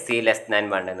മോഡ് സി ലെസ് ദാൻ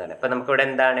 1 എന്നാണ്. അപ്പോൾ നമുക്കിവിടെ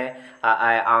എന്താണ്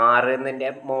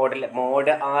ആറിൻ്റെ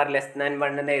മോഡ് ആർ ലെസ് ദാൻ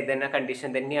 1 എന്ന് എഴുതുന്ന കണ്ടീഷൻ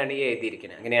തന്നെയാണ് ഈ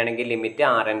എഴുതിയിരിക്കുന്നത്. അങ്ങനെയാണെങ്കിൽ ലിമിറ്റ്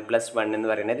ആർ എൻ പ്ലസ് 1 എന്ന്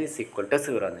പറയുന്നത് ഇസ് ഈക്വൽ ടു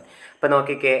 0 എന്ന്. അപ്പോൾ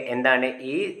നോക്കിക്കേ എന്താണ്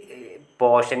ഈ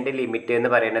പോർഷൻ്റെ ലിമിറ്റ് എന്ന്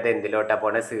പറയുന്നത് എന്തിലോട്ടാണ്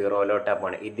പോകണത് 0ലോട്ടാണ്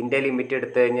പോകണത്. ഇതിൻ്റെ ലിമിറ്റ്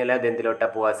എടുത്തു കഴിഞ്ഞാൽ അത്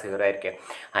എന്തിലോട്ടാണ് പോവുക 0 ആയിരിക്കും.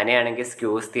 അങ്ങനെയാണെങ്കിൽ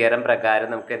സ്ക്യൂസ് തിയറം പ്രകാരം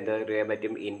നമുക്ക് എന്ത് പറയാൻ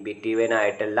പറ്റും ഇൻബിറ്റ്വീൻ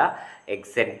ആയിട്ടുള്ള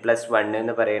എക്സ് എൻ പ്ലസ് 1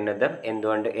 എന്ന് പറയുന്നത്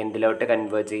എന്തിലോട്ട്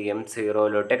കൺവേർജ് ചെയ്യും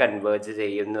 0ലോട്ട് കൺവേർജ്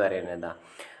ചെയ്യും എന്ന് പറയുന്നതാണ്.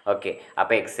 ഓക്കെ,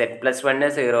 അപ്പോൾ എക്സ് എൻ പ്ലസ് 1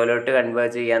 0ലോട്ട്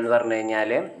കൺവേർജ് ചെയ്യാന്ന് പറഞ്ഞു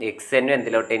കഴിഞ്ഞാൽ എക്സ് എന്നും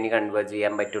എന്തിലോട്ട് ഇനി കൺവേർജ്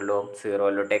ചെയ്യാൻ പറ്റുള്ളൂ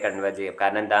 0ലോട്ടേ കൺവേർജ് ചെയ്യും.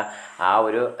 കാരണം എന്താ ആ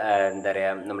ഒരു എന്താ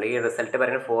പറയുക നമ്മൾ ഈ റിസൾട്ട്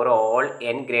പറയുന്നത് for all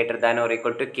N greater than or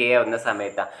equal to K വന്ന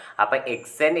സമയത്താണ്. അപ്പോൾ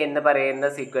എക്സ് എൻ എന്ന് പറയുന്ന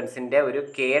സീക്വൻസിൻ്റെ ഒരു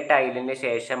കെ ടൈലിന്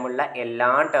ശേഷമുള്ള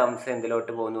എല്ലാ ടേംസും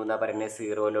എന്തിലോട്ട് പോകുന്നു എന്നാണ് പറയുന്നത്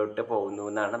 0ലോട്ട് പോകുന്നു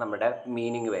എന്നാണ് നമ്മുടെ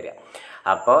മീനിങ് വരിക.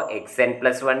 അപ്പോൾ എക്സ് എൻ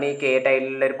പ്ലസ് 1 ഈ കെ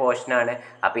ടൈലിലുള്ള ഒരു പോർഷനാണ്.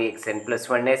 അപ്പോൾ ഈ എക്സ് എൻ പ്ലസ്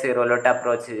 1 0ലോട്ട്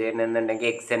അപ്രോച്ച് ചെയ്യുന്നുണ്ടെങ്കിൽ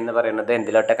എക്സ് എന്ന് പറയുന്നത്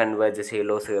എന്തിലോട്ട് കൺവേർജ്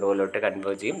ചെയ്യുള്ളൂ 0ലോട്ട്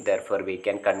കൺവേർജ് ചെയ്യും. Therefore we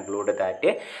can conclude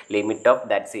that limit of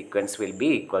that sequence will be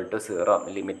equal to 0.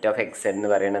 Limit of X എന്ന്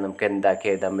പറയുന്നത് നമുക്ക് എന്താക്കി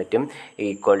എഴുതാൻ പറ്റും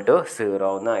ഈക്വൽ ടു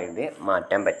 0 എന്ന് എഴുതി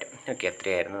മാറ്റാൻ പറ്റും. ഓക്കെ,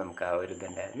 എത്രയായിരുന്നു നമുക്ക് ആ ഒരു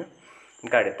ഇതുണ്ടായിരുന്നു.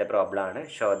 നമുക്ക് അടുത്ത പ്രോബ്ലം ആണ്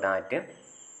ഷോ ദാറ്റ്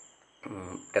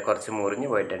കുറച്ച് മുറിഞ്ഞു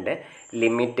പോയിട്ടുണ്ട്.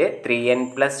 Limit 3n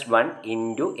 + 1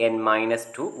 into n -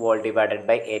 2 wall divided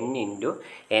by n into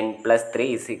n + 3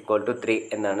 is equal to 3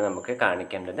 എന്നാണ് നമുക്ക്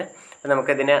കാണിക്കേണ്ടത്. അപ്പോൾ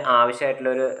നമുക്കിതിന്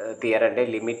ആവശ്യമായിട്ടുള്ളൊരു തിയറുണ്ട്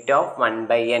limit of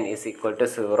 1/n is equal to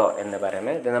 0 എന്ന്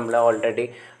പറയുന്നത്. ഇത് നമ്മൾ ഓൾറെഡി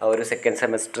ഒരു സെക്കൻഡ്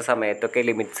സെമസ്റ്റർ സമയത്തൊക്കെ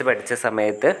ലിമിറ്റ്സ് പഠിച്ച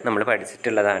സമയത്ത് നമ്മൾ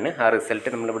പഠിച്ചിട്ടുള്ളതാണ്. ആ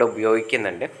റിസൾട്ട് നമ്മളിവിടെ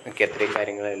ഉപയോഗിക്കുന്നുണ്ട്. ഓക്കെ, അത്രയും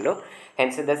കാര്യങ്ങളേ ഉള്ളൂ.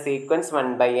 ഹെൻസ് ദ സീക്വൻസ്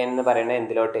 1/n എന്ന് പറയുന്നത്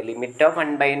എന്തിലോട്ട് limit of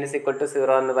 1/n is equal to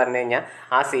 0 എന്ന് പറഞ്ഞു കഴിഞ്ഞാൽ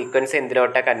ആ സീക്വൻസ്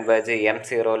എന്തിലോട്ടാണ് കൺവേർജ് ചെയ്യാം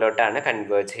 0ലോട്ടാണ്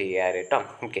കൺവേർജ് ചെയ്യാറ് കേട്ടോ.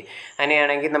 ഓക്കെ,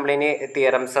 അങ്ങനെയാണെങ്കിൽ നമ്മളിനി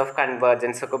തിയറംസ് ഓഫ്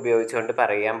കൺവേർജൻസ് ഒക്കെ ഉപയോഗിച്ചുകൊണ്ട്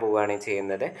പറയാൻ പോവുകയാണ്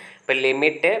ചെയ്യുന്നത്. ഇപ്പോൾ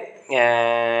limit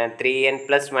 3n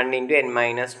 + 1 into n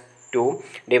 - 2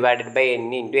 divided by n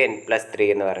into n + 3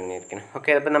 എന്ന് പറഞ്ഞിരിക്കണം.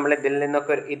 ഓക്കെ, അപ്പോൾ നമ്മൾ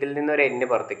ഇതിൽ നിന്നൊരു n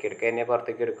പുറത്തേക്ക് എടുക്കുക. n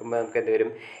പുറത്തേക്ക് എടുക്കുമ്പോൾ നമുക്ക് എന്ത്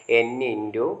വരും n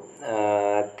ഇൻറ്റു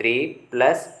 3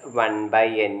 +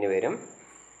 1/n വരും.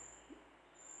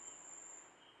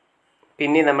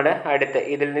 പിന്നെ നമ്മൾ അടുത്ത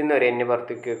ഇതിൽ നിന്നൊരു n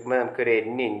പുറത്തേക്ക് വെക്കുമ്പോൾ നമുക്കൊരു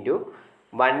n ഇൻറ്റു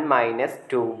 1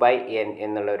 - 2/n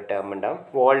എന്നുള്ളൊരു ടേം ഉണ്ടാവും.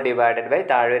 വോൾ ഡിവൈഡഡ് ബൈ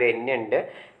താഴെ ഒരു n ഉണ്ട്.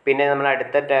 പിന്നെ നമ്മൾ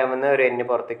അടുത്ത ടേമിൽ നിന്ന് ഒരു n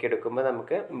പുറത്തേക്ക് എടുക്കുമ്പോൾ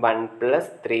നമുക്ക് 1 +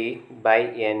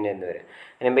 3/n എന്ന് വരും.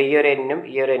 അങ്ങനെ ഈ ഒരു n-ഉം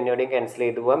ഈ ഒരു n-ഓടെയും ക്യാൻസൽ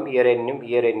ചെയ്ത് പോകാം. ഈ ഒരു n-ഉം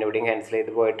ഈ ഒരു n-ഓടെയും ക്യാൻസൽ ചെയ്ത്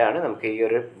പോയിട്ടാണ് നമുക്ക് ഈ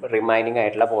ഒരു റിമൈനിങ്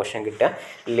ആയിട്ടുള്ള പോർഷൻ കിട്ടുക.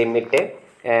 Limit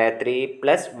 3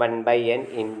 + 1/n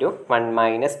into 1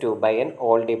 - 2/n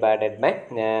all divided by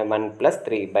 1 +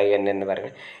 3/n എന്ന്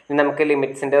പറയുന്നത്. ഇനി നമുക്ക്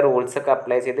ലിമിറ്റ്സിൻ്റെ റൂൾസ് ഒക്കെ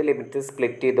അപ്ലൈ ചെയ്ത് ലിമിറ്റ്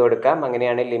സ്പ്ലിറ്റ് ചെയ്ത് കൊടുക്കാം.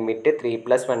 അങ്ങനെയാണ് limit 3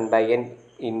 + 1/n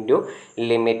into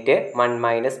limit 1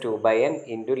 - 2/n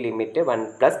into limit 1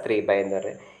 + 3/n എന്ന്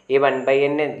പറയുന്നത്. ഈ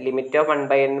 1/n ലിമിറ്റ് ഓഫ്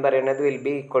 1/n എന്ന് പറയുന്നത് വിൽ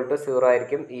ബി ഈക്വൽ ടു 0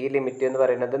 ആയിരിക്കും. ഈ ലിമിറ്റ് എന്ന്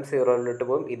പറയുന്നതും 0-ലോട്ട്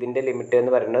പോകും. ഇതിൻ്റെ ലിമിറ്റ്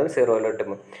എന്ന് പറയുന്നതും 0-ലോട്ട്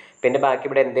പോകും. പിന്നെ ബാക്കി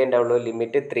ഇവിടെ എന്തേ ഉണ്ടാവുള്ളൂ,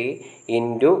 limit 3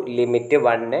 into limit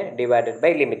 1 divided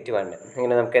by limit 1.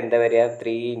 അങ്ങനെ നമുക്ക് എന്താ വരിക,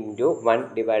 3 into 1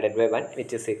 divided by 1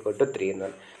 which is equal to 3 എന്ന്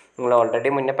പറയും. നിങ്ങൾ ഓൾറെഡി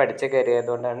മുന്നേ പഠിച്ച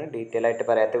കയറിയതുകൊണ്ടാണ് ഡീറ്റെയിൽ ആയിട്ട്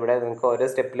പറയാത്തത്. ഇവിടെ നിങ്ങൾക്ക് ഓരോ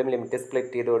സ്റ്റെപ്പിലും ലിമിറ്റ്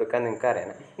സ്പ്ലിറ്റ് ചെയ്ത് കൊടുക്കാൻ നിങ്ങൾക്ക്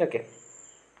അറിയണം. ഓക്കെ,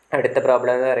 അടുത്ത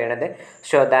പ്രോബ്ലം എന്ന് പറയുന്നത്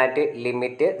show that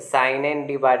limit sine n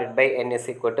divided by N is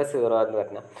equal to 0 എന്ന്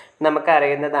പറഞ്ഞാൽ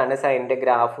നമുക്കറിയുന്നതാണ്. സൈനിൻ്റെ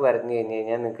ഗ്രാഫ് വരഞ്ഞു കഴിഞ്ഞ്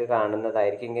കഴിഞ്ഞാൽ നിങ്ങൾക്ക്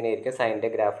കാണുന്നതായിരിക്കും. ഇങ്ങനെയായിരിക്കും സൈനിൻ്റെ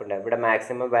ഗ്രാഫ് ഉണ്ടാകും. ഇവിടെ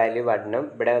മാക്സിമം വാല്യൂ 1ഉം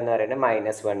ഇവിടെ എന്ന് പറയുന്നത്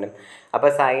 -1ഉം. അപ്പോൾ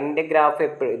സൈനിൻ്റെ ഗ്രാഫ്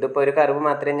എപ്പോഴും ഇതിപ്പോൾ ഒരു കർവ്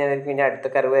മാത്രമേ ഞാൻ കഴിഞ്ഞാൽ അടുത്ത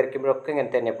കർവ് വരയ്ക്കുമ്പോഴൊക്കെ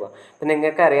ഇങ്ങനെ തന്നെ പോകും. അപ്പോൾ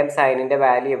നിങ്ങൾക്കറിയാം സൈനിൻ്റെ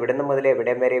വാല്യൂ എവിടെ നിന്ന് മുതൽ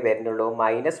എവിടെയും വരെ വരുന്നുള്ളൂ,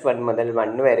 -1 മുതൽ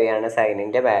 1 വരെയാണ്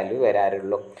സൈനിൻ്റെ വാല്യൂ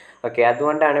വരാറുള്ളൂ. ഓക്കെ,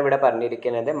 അതുകൊണ്ടാണ് ഇവിടെ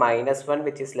പറഞ്ഞിരിക്കുന്നത് -1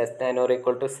 which is less than or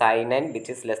equal to sin n which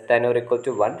is less than or equal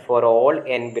to 1 for all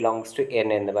n belongs to n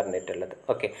എന്ന് പറഞ്ഞിട്ടുള്ളത്.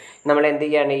 ഓക്കെ, നമ്മൾ എന്ത്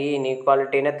ചെയ്യുകയാണ്, ഈ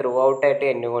ഇനീക്വാളിറ്റീനെ ത്രൂ ഔട്ട് ആയിട്ട്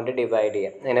n കൊണ്ട് ഡിവൈഡ്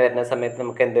ചെയ്യാം. അങ്ങനെ വരുന്ന സമയത്ത്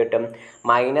നമുക്ക് എന്ത് കിട്ടും,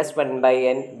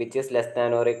 -1/n which is less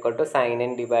than or equal to sin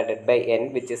n divided by n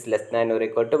which is less than or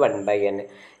equal to 1/n.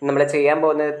 നമ്മൾ ചെയ്യാൻ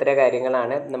പോകുന്നത് ഇത്ര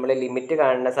കാര്യങ്ങളാണ്. നമ്മൾ ലിമിറ്റ്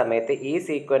കാണുന്ന സമയത്ത് ഈ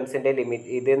സീക്വൻസിൻ്റെ ലിമിറ്റ്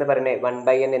ഇതെന്ന് പറയുന്നത്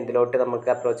 1/n എന്തിലോട്ട് നമുക്ക്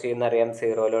അപ്രോച്ച് ചെയ്യുന്ന അറിയാം,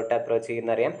 0-ലോട്ട് അപ്രോച്ച്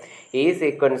ചെയ്യുന്ന അറിയാം. ഈ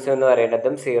സീക്വൻസ് എന്ന്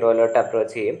പറയുന്നതും 0-ലോട്ട്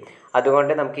അപ്രോച്ച് ചെയ്യും.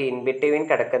 അതുകൊണ്ട് നമുക്ക് ഇൻ ബിറ്റ്വീൻ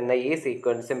കിടക്കുന്ന ഈ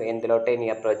സീക്വൻസും എന്തിലോട്ട് ഇനി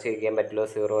അപ്രോച്ച് ചെയ്യാൻ പറ്റുള്ളൂ,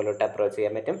 0-ലോട്ട് അപ്രോച്ച്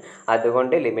ചെയ്യാൻ പറ്റും.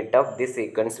 അതുകൊണ്ട് limit of this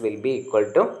sequence will be equal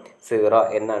to 0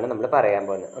 എന്നാണ് നമ്മൾ പറയാൻ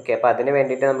പോകുന്നത്. ഓക്കെ, അപ്പോൾ അതിന്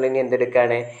വേണ്ടിയിട്ട് നമ്മൾ ഇനി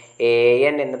എന്തെടുക്കുകയാണ്,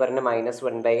 an എന്ന് പറയുന്നത്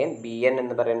 -1/n, bn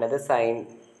എന്ന് പറയുന്നത് sin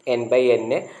n/n,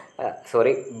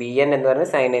 bn എന്ന് പറയുന്നത്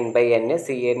sin n/n,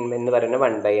 cn എന്ന് പറയുന്നത്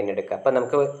 1/n എടുക്കുക. അപ്പോൾ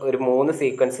നമുക്ക് ഒരു 3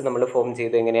 സീക്വൻസ് നമ്മൾ ഫോം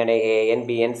ചെയ്തു. എങ്ങനെയാണ്, an,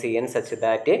 bn, cn such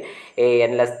that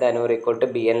an less than or equal to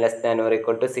bn less than or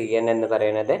equal to cn എന്ന്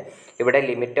പറയുന്നത്. ഇവിടെ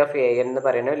ലിമിറ്റ് ഓഫ് an എന്ന്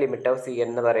പറയുന്നത് ലിമിറ്റ് ഓഫ് cn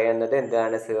എന്ന് പറയുന്നത്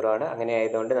എന്താണ്, 0 ആണ്. അങ്ങനെ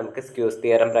ആയതുകൊണ്ട് നമുക്ക് സ്ക്യൂസ്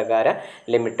തിയറം പ്രകാരം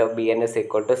limit of bn is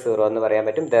equal to 0 എന്ന് പറയാൻ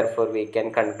പറ്റും. Therefore we can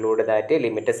conclude that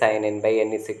limit sin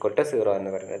n/n is equal to 0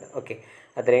 എന്ന് പറയുന്നത്. ഓക്കെ,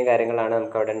 അത്രയും കാര്യങ്ങളാണ്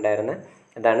നമുക്ക് അവിടെ ഉണ്ടായിരുന്നത്.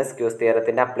 അതാണ് സ്ക്യൂസ്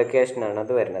തിയറത്തിൻ്റെ അപ്ലിക്കേഷനാണ്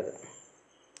അത് വരുന്നത്.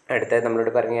 അടുത്തത് നമ്മളോട്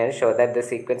പറഞ്ഞാൽ show that the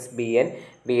sequence bn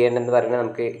എന്ന് പറയുന്നത്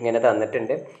നമുക്ക് ഇങ്ങനെ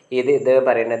തന്നിട്ടുണ്ട്. ഇത്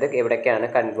പറയുന്നത് എവിടേക്കാണ്,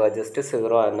 കൺവേർജസ് ടു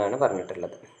 0 എന്നാണ്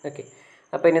പറഞ്ഞിട്ടുള്ളത്. ഓക്കെ,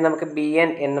 അപ്പോൾ ഇനി നമുക്ക്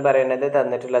bn എന്ന് പറയുന്നത്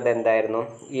തന്നിട്ടുള്ളത് എന്തായിരുന്നു,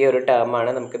 ഈ ഒരു ടേമാണ്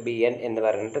നമുക്ക് bn എന്ന്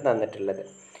പറഞ്ഞിട്ട് തന്നിട്ടുള്ളത്.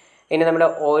 ഇനി നമ്മൾ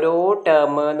ഓരോ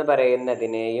ടേം എന്ന്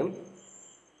പറയുന്നതിനെയും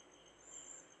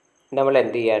നമ്മൾ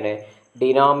എന്ത് ചെയ്യാണ്,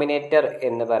 ഡിനോമിനേറ്റർ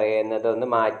എന്ന് പറയുന്നത് ഒന്ന്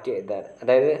മാറ്റി എഴുതാണ്.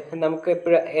 അതായത് നമുക്ക്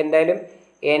എപ്പോഴും എന്തായാലും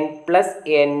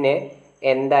n+n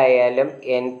എന്തായാലും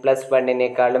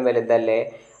n+1 വലുതല്ലേ.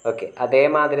 ഓക്കെ,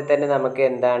 അതേമാതിരി തന്നെ നമുക്ക്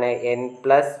എന്താണ്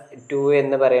n+2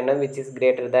 എന്ന് പറയുന്നത് which is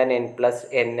greater than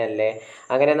n+n അല്ലേ.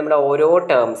 അങ്ങനെ നമ്മുടെ ഓരോ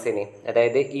ടേംസിനെ,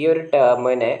 അതായത് ഈ ഒരു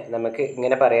ടേമിനെ നമുക്ക്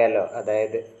ഇങ്ങനെ പറയാമല്ലോ,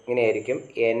 അതായത് ഇങ്ങനെയായിരിക്കും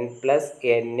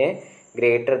n+n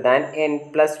greater than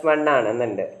n+1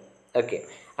 ആണെന്നുണ്ട്. Okay,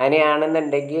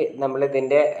 അങ്ങനെയാണെന്നുണ്ടെങ്കിൽ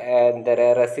നമ്മളിതിൻ്റെ എന്താ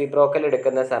പറയുക റെസിപ്രോക്കൽ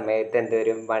എടുക്കുന്ന സമയത്ത് എന്ത്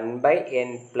വരും,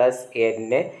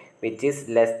 1/n+n which is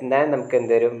less than നമുക്ക്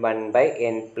എന്ത് വരും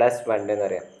 1/n+1 എന്ന്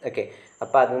പറയാം. ഓക്കെ,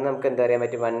 അപ്പോൾ അത് നമുക്ക് എന്താ പറയാൻ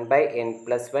പറ്റും,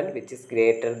 1/n+1 which is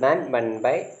greater than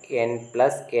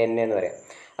 1/n+n എന്ന് പറയാം.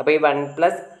 അപ്പോൾ ഈ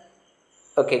 1+,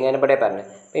 ഓക്കെ ഞാനിവിടെ പറഞ്ഞു.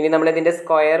 ഇനി നമ്മളിതിൻ്റെ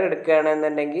സ്ക്വയർ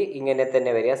എടുക്കുകയാണെന്നുണ്ടെങ്കിൽ ഇങ്ങനെ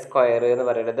തന്നെ വരിക, സ്ക്വയർ എന്ന്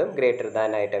പറയുന്നതും ഗ്രേറ്റർ ദാൻ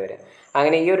ആയിട്ട് വരിക.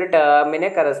 അങ്ങനെ ഈ ഒരു ടേമിനെ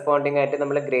കറസ്പോണ്ടിങ് ആയിട്ട്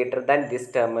നമ്മൾ ഗ്രേറ്റർ ദാൻ ദിസ്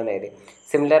ടേം എന്ന് എഴുതി.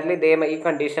 സിമിലർലി ഈ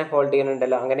കണ്ടീഷൻ ഹോൾഡ്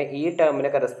ചെയ്യുന്നുണ്ടല്ലോ, അങ്ങനെ ഈ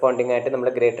ടേമിന് കറസ്പോണ്ടിങ് ആയിട്ട് നമ്മൾ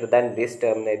ഗ്രേറ്റർ ദാൻ ദിസ്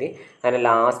ടേം എന്ന് എഴുതി. അങ്ങനെ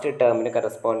ലാസ്റ്റ് ടേമിന്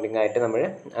കറസ്പോണ്ടിങ് ആയിട്ട് നമ്മൾ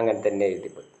അങ്ങനെ തന്നെ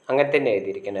എഴുതിപ്പോയി. അങ്ങനെ തന്നെ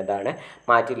എഴുതിയിരിക്കുന്നതാണ്,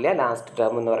 മാറ്റില്ല. ലാസ്റ്റ്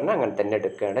ടേം എന്ന് പറഞ്ഞാൽ അങ്ങനെ തന്നെ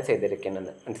എടുക്കുകയാണ്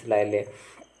ചെയ്തിരിക്കുന്നത്. മനസ്സിലായല്ലേ?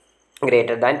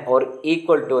 Greater than or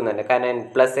equal to എന്നുണ്ട്. കാരണം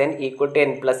n+n ഈക്വൽ ടു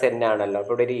n+n ആണല്ലോ.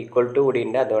 അപ്പോൾ ഇവിടെ ഒരു ഈക്വൽ ടു കൂടി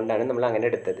ഉണ്ട്, അതുകൊണ്ടാണ് നമ്മൾ അങ്ങനെ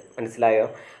എടുത്തത്. മനസ്സിലായോ?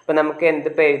 അപ്പോൾ നമുക്ക്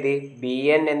എന്തിപ്പോൾ എഴുതി,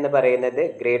 bn എന്ന് പറയുന്നത്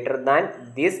ഗ്രേറ്റർ ദാൻ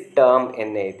ദിസ് ടേം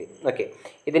എന്ന് എഴുതി. ഓക്കെ,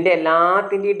 ഇതിൻ്റെ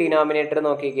എല്ലാത്തിൻ്റെയും ഡിനോമിനേറ്റർ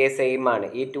നോക്കിക്കേ സെയിം ആണ്.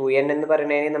 ഈ 2n എന്ന്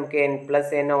പറയുന്നതിന് നമുക്ക്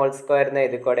n+n² എന്ന്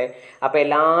എഴുതിക്കോടെ. അപ്പോൾ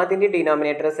എല്ലാത്തിൻ്റെയും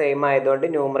ഡിനോമിനേറ്റർ സെയിം ആയതുകൊണ്ട്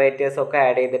ന്യൂമറേറ്റേഴ്സ് ഒക്കെ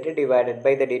ആഡ് ചെയ്തിട്ട് ഡിവൈഡഡ്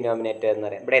ബൈ ദ ഡിനോമിനേറ്റർ എന്ന്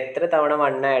പറയാം. ഇവിടെ എത്ര തവണ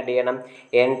 1 ആഡ് ചെയ്യണം,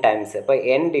 n ടൈംസ്. അപ്പോൾ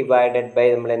n ഡിവൈഡഡ് ബൈ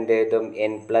നമ്മൾ എന്ത് എഴുതും,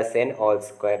 n+n²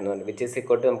 എന്ന് പറഞ്ഞു. വിച്ച് ഇസ്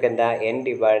ഈക്വൽ ടു നമുക്ക് എന്താ n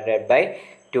ഡിവൈഡഡ് ബൈ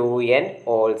 2n²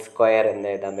 എന്ന്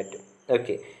എഴുതാൻ പറ്റും.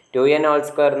 ഓക്കെ, 2n²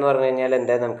 എന്ന് പറഞ്ഞു കഴിഞ്ഞാൽ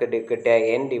എന്താ നമുക്ക് കിട്ടുക,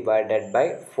 n ഡിവൈഡഡ് ബൈ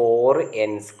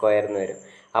 4n² എന്ന് വരും.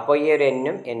 അപ്പോൾ ഈ ഒരു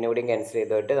n-ഉം n കൂടിയും ക്യാൻസൽ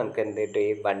ചെയ്തിട്ട് നമുക്ക് എന്ത് കിട്ടും,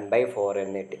 ഈ 1/4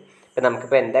 എന്ന് കിട്ടി. അപ്പോൾ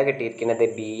നമുക്കിപ്പോൾ എന്താ കിട്ടിയിരിക്കുന്നത്,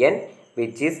 bn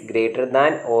which is greater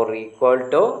than or equal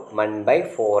to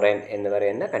 1/4n എന്ന്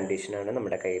പറയുന്ന കണ്ടീഷനാണ്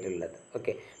നമ്മുടെ കയ്യിലുള്ളത്.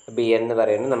 ഓക്കെ, bn എന്ന്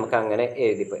പറയുന്നത് നമുക്ക് അങ്ങനെ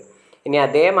എഴുതിപ്പോയി. ഇനി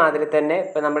അതേമാതിരി തന്നെ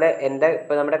ഇപ്പോൾ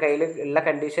നമ്മുടെ കയ്യിൽ ഉള്ള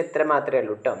കണ്ടീഷൻ ഇത്ര മാത്രമേ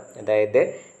ഉള്ളൂ കേട്ടോ. അതായത്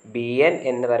bn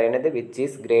എന്ന് പറയുന്നത് which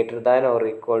is greater than or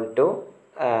equal to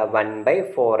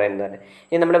 1/4 എന്ന് പറഞ്ഞത്.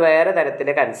 ഇനി നമ്മൾ വേറെ തരത്തിൽ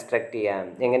കൺസ്ട്രക്ട് ചെയ്യാം.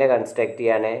 എങ്ങനെ കൺസ്ട്രക്ട്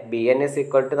ചെയ്യാണ്? bn is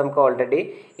equal to നമുക്ക് ഓൾറെഡി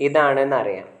ഇതാണെന്ന്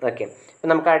അറിയാം. ഓക്കെ, അപ്പം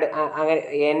നമുക്ക് അങ്ങനെ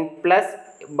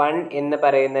n+1 എന്ന്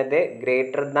പറയുന്നത്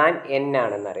ഗ്രേറ്റർ ദാൻ n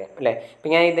ആണെന്നറിയാം അല്ലേ. അപ്പം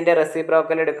ഞാൻ ഇതിൻ്റെ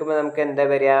റെസിപ്രോക്കൽ എടുക്കുമ്പോൾ നമുക്ക് എന്താ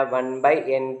വരിക?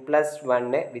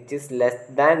 1/n+1 which is less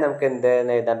than നമുക്ക് എന്ത്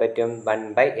എന്ന് എഴുതാൻ പറ്റും?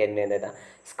 1/n എന്ന് എഴുതാം.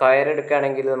 സ്ക്വയർ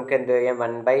എടുക്കുകയാണെങ്കിൽ നമുക്ക് എന്ത് ചെയ്യാം?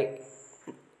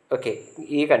 ഓക്കെ,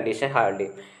 ഈ കണ്ടീഷൻ ഹാൾഡ്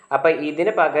ചെയ്യും. അപ്പോൾ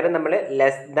ഇതിന് പകരം നമ്മൾ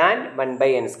ലെസ് ദാൻ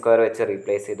 1/n² വെച്ച്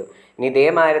റീപ്ലേസ് ചെയ്തു. ഇനി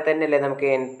ഇതേമാതിരി തന്നെയല്ലേ നമുക്ക്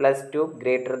n+2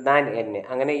 ഗ്രേറ്റർ ദാൻ n,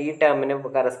 അങ്ങനെ ഈ ടേമിന്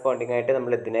കറസ്പോണ്ടിങ് ആയിട്ട്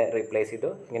നമ്മൾ ഇതിനെ റീപ്ലേസ് ചെയ്തു.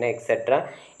 ഇങ്ങനെ എക്സെട്ര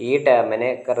ഈ ടേമിന്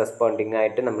കറസ്പോണ്ടിങ്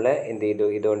ആയിട്ട് നമ്മൾ എന്ത് ചെയ്തു?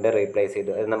 ഇതുകൊണ്ട് റീപ്ലേസ്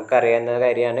ചെയ്തു. അത് നമുക്കറിയാവുന്ന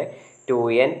കാര്യമാണ്.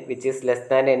 2n which is less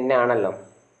than n ആണല്ലോ.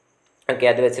 ഓക്കെ,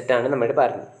 അത് വെച്ചിട്ടാണ് നമ്മൾ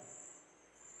പറഞ്ഞത്.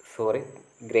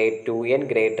 2n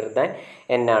ഗ്രേറ്റർ ദാൻ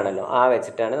n ആണല്ലോ, ആ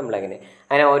വെച്ചിട്ടാണ് നമ്മളങ്ങനെ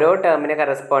ഓരോ ടേമിന്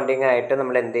കറസ്പോണ്ടിങ് ആയിട്ട്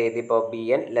നമ്മൾ എന്ത് ചെയ്ത്? ഇപ്പോൾ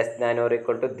bn less than or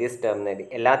equal to this term എഴുതി.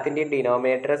 എല്ലാത്തിൻ്റെയും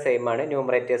ഡിനോമിനേറ്റർ സെയിം ആണ്.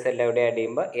 ന്യൂമറേറ്റേഴ്സ് എല്ലാം ഇവിടെ ആഡ്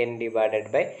ചെയ്യുമ്പോൾ n/n²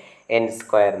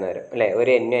 എന്ന് വരും അല്ലേ. ഒരു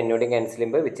എന്നോട് ക്യാൻസൽ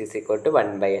ചെയ്യുമ്പോൾ which is equal to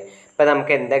 1/n. ഇപ്പോൾ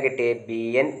നമുക്ക് എന്താ കിട്ടിയത്?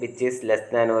 bn which is less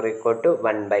than or equal to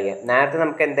 1/n. നേരത്തെ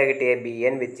നമുക്ക് എന്താ കിട്ടിയത്?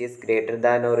 bn which is greater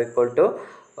than or equal to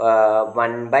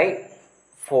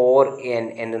 1/4n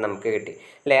എന്ന് നമുക്ക് കിട്ടി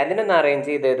അല്ലേ. അതിനൊന്ന് അറേഞ്ച്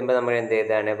ചെയ്ത് എഴുതുമ്പോൾ നമ്മൾ എന്ത്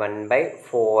ചെയ്താണ്?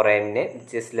 1/4n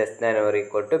which is less than or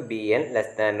equal to bn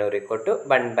less than or equal to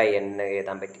 1/n എന്ന്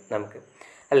എഴുതാൻ പറ്റി നമുക്ക്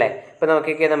അല്ലേ. ഇപ്പോൾ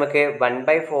നോക്കിക്കേ, നമുക്ക്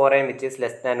 1/4n which is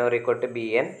less than or equal to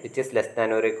bn which is less than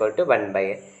or equal to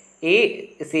 1/n. ഈ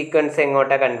sequence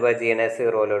എങ്ങോട്ടാണ് കൺവേർട്ട് ചെയ്യുന്നത്?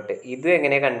 സീറോയിലോട്ട്. ഇതും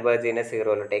എങ്ങനെയാണ് കൺവേർട്ട് ചെയ്യുന്നത്?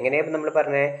 സീറോയിലോട്ട്. എങ്ങനെയാണ് നമ്മൾ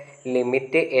പറഞ്ഞത്?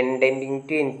 Limit n tending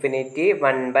to infinity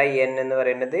 1/n എന്ന്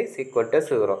പറയുന്നത് ഈക്വൽ ടു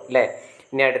 0 അല്ലേ.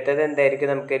 ഇനി അടുത്തത് എന്തായിരിക്കും?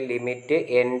 നമുക്ക് limit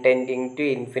n tending to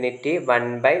infinity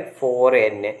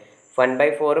 1/4n.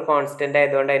 1/4 constant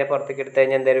ആയതുകൊണ്ട് അതിനെ പുറത്തേക്ക് എടുത്തു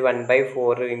കഴിഞ്ഞാൽ എന്തായാലും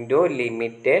 1/4 into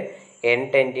limit n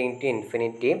tending to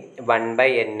infinity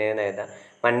 1/n എന്ന് എഴുതാം.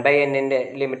 1/n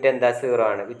ലിമിറ്റ് എന്താ? 0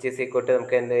 ആണ്. വിച്ച് ഈസ് ഈക്വൽ ടു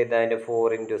നമുക്ക് എന്ത് എഴുതാം? അതിൻ്റെ 4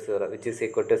 into 0 which is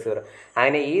equal to 0.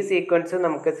 അങ്ങനെ ഈ സീക്വൻസും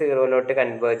നമുക്ക് സീറോയിലോട്ട്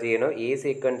കൺവേർട്ട് ചെയ്യണം. ഈ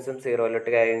സീക്വൻസും സീറോയിലോട്ട്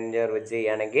കൺവേർട്ട്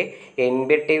ചെയ്യുകയാണെങ്കിൽ ഇൻ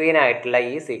ബിറ്റ്വീൻ ആയിട്ടുള്ള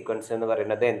ഈ സീക്വൻസ് എന്ന്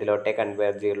പറയുന്നത് എന്തിലോട്ടേ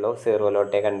കൺവേർട്ട് ചെയ്യുള്ളൂ?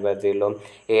 സീറോയിലോട്ടേ കൺവേർട്ട് ചെയ്യുള്ളൂ.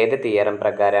 ഏത് തിയറം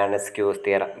പ്രകാരമാണ്? Squeeze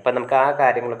theorem. അപ്പം നമുക്ക് ആ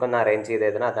കാര്യങ്ങളൊക്കെ ഒന്ന് അറേഞ്ച് ചെയ്ത്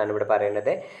തരണം. അതാണ് ഇവിടെ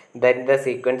പറയുന്നത്. ദെൻ ദ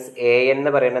സീക്വൻസ് a എന്ന്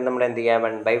പറയുന്നത് നമ്മൾ എന്ത് ചെയ്യുക?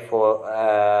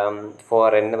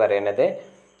 1/4 എന്ന് പറയുന്നത്.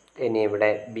 ഇനി ഇവിടെ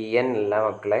bn അല്ല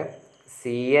മക്കളെ,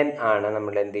 cn ആണ്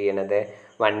നമ്മൾ എന്ത് ചെയ്യണത്?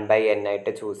 1/n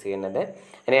ആയിട്ട് ചൂസ് ചെയ്യുന്നത്.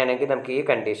 അങ്ങനെയാണെങ്കിൽ നമുക്ക് ഈ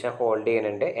കണ്ടീഷൻ ഹോൾഡ്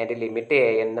ചെയ്യുന്നുണ്ട്. അതിൻ്റെ ലിമിറ്റ്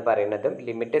a എന്ന് പറയുന്നതും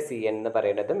ലിമിറ്റ് cn എന്ന്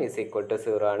പറയുന്നതും ഈസ് ഈക്വൽ ടു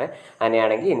 0 ആണ്.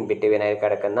 അങ്ങനെയാണെങ്കിൽ ഇൻ ബിറ്റ്വീനായി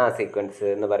കിടക്കുന്ന ആ സീക്വൻസ്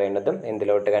എന്ന് പറയുന്നതും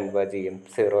എന്തിലോട്ട് കൺവേർട്ട് ചെയ്യും?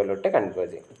 സീറോയിലോട്ട്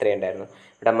കൺവേർട്ട് ചെയ്യും. ഇത്രയും ഉണ്ടായിരുന്നു.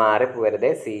 ഇവിടെ മാറിപ്പോരുത്,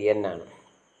 cn ആണ്.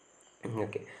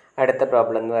 ഓക്കെ, അടുത്ത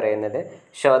പ്രോബ്ലം എന്ന് പറയുന്നത്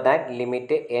show that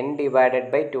limit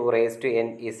n/2n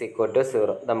is equal to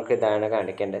 0. നമുക്ക് ഇതാണ്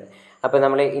കാണിക്കേണ്ടത്. അപ്പോൾ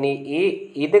നമ്മൾ ഇനി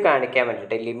ഇത് കാണിക്കാൻ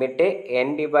വേണ്ടിയിട്ട് ലിമിറ്റ്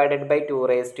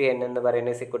n/2n എന്ന്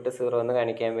പറയുന്നത് ഈസ് ഈക്വൽ ടു 0 എന്ന്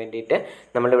കാണിക്കാൻ വേണ്ടിയിട്ട്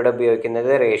നമ്മളിവിടെ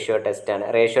ഉപയോഗിക്കുന്നത് റേഷ്യോ ടെസ്റ്റാണ്.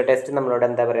 റേഷ്യോ ടെസ്റ്റ് നമ്മളോട്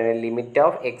എന്താ പറയുന്നത്? ലിമിറ്റ്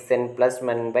ഓഫ്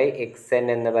xn+1/xn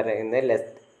എന്ന് പറയുന്നത്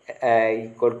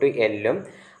ഈക്വൽ ടു എല്ലും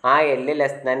ആ l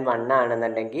ലെസ് ദാൻ 1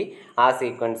 ആണെന്നുണ്ടെങ്കിൽ ആ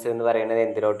സീക്വൻസ് എന്ന് പറയുന്നത്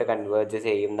എന്തിലോട്ട് കൺവേർജ്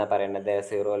ചെയ്യും എന്നാണ് പറയുന്നത്?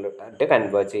 സീറോയിലോട്ട്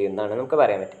കൺവേർജ് ചെയ്യുന്നതാണ് നമുക്ക്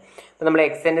പറയാൻ പറ്റും. അപ്പോൾ നമ്മൾ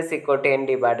xn is equal to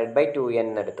n/2n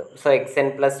എടുത്തു. സോ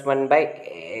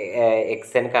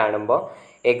xn+1/xn കാണുമ്പോൾ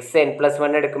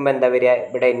xn+1 എടുക്കുമ്പോൾ എന്താ വരിക?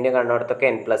 ഇവിടെ n കാണുന്നിടത്തൊക്കെ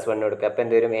n+1 എടുക്കുക. അപ്പോൾ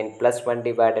എന്ത് വരും?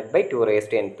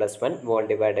 n+1/2n+1 whole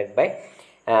divided by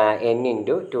n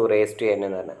into 2n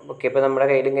എന്ന് പറഞ്ഞാൽ. ഓക്കെ, ഇപ്പോൾ നമ്മുടെ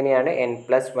കയ്യിൽ ഇങ്ങനെയാണ്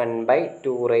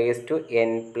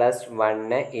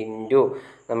n+1/2n+1 ഇൻറ്റു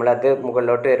നമ്മളത്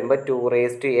മുകളിലോട്ട് വരുമ്പോൾ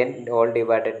 2n whole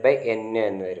divided by n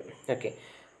എന്ന് വരും. ഓക്കെ,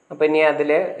 അപ്പോൾ ഇനി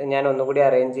അതിൽ ഞാൻ ഒന്നുകൂടി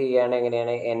അറേഞ്ച് ചെയ്യുകയാണ്.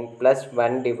 എങ്ങനെയാണ്?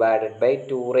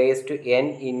 n+1/2n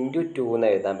ഇൻറ്റു 2 എന്ന്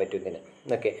എഴുതാൻ പറ്റും ഇതിന്.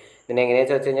 ഓക്കെ,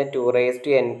 ഇതിനെങ്ങനെയാണെന്ന് ചോദിച്ചു കഴിഞ്ഞാൽ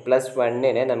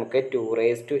 2n+1 നമുക്ക്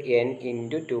 2n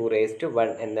ഇൻറ്റു 2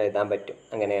 എന്ന് എഴുതാൻ പറ്റും.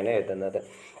 അങ്ങനെയാണ് എഴുതുന്നത്.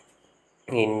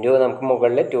 ഇൻറ്റു നമുക്ക്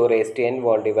മുകളിൽ 2n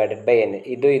whole divided by n.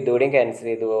 ഇതുകൂടിയും cancel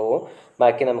ചെയ്ത് പോകും.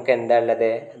 ബാക്കി നമുക്ക് എന്താ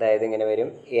ഉള്ളത്? അതായത് ഇങ്ങനെ വരും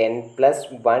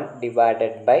n+1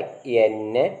 divided by n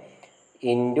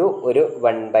into ഒരു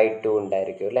 1/2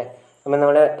 ഉണ്ടായിരിക്കും അല്ലേ. അപ്പോൾ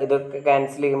നമ്മൾ ഇതൊക്കെ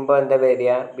ക്യാൻസൽ ചെയ്യുമ്പോൾ എന്താ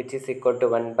വരിക? Which is equal to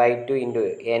 1/2 into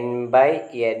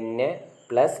n/n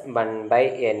plus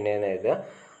 1/n എന്ന് എഴുതുക.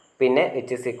 പിന്നെ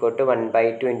which is equal to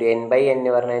 1/2 into n/n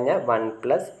പറഞ്ഞു കഴിഞ്ഞാൽ 1 +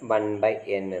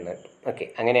 1/n എന്ന് കിട്ടും. ഓക്കെ,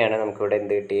 അങ്ങനെയാണ് നമുക്കിവിടെ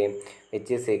എന്ത് കിട്ടിയും?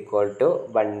 Which is equal to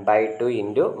 1/2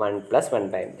 into 1 +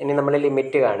 1/n. ഇനി നമ്മൾ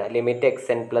ലിമിറ്റ് കാണുക. Limit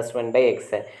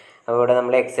xn+1/xn. അപ്പോൾ ഇവിടെ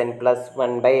നമ്മൾ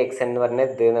xn+1/xn എന്ന് പറഞ്ഞാൽ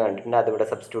ഇത് എന്ന് കണ്ടിട്ടുണ്ട്. അതിവിടെ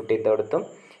സബ്സ്റ്റിറ്റ്യൂട്ട് ചെയ്ത് കൊടുത്തും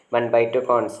 1/2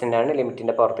 കോൺസ്റ്റൻ്റ് ആണ്,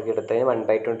 ലിമിറ്റിൻ്റെ പുറത്തേക്ക് എടുത്തു കഴിഞ്ഞാൽ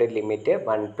 1/2 ലിമിറ്റ്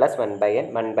 1 + 1/n.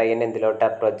 1/n എന്തിലോട്ട്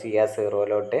അപ്രോച്ച് ചെയ്യുക?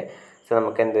 0ലോട്ട്. സോ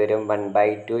നമുക്ക് എന്ത് വരും?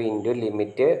 1/2 ഇൻറ്റു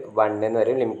ലിമിറ്റ് 1 എന്ന്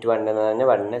വരും. ലിമിറ്റ് 1 എന്ന് പറഞ്ഞാൽ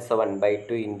 1. സോ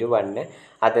 1/2 ഇൻറ്റു 1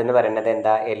 അതെന്ന് പറയുന്നത്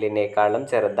എന്താ? എല്ലിനേക്കാളും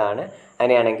ചെറുതാണ്.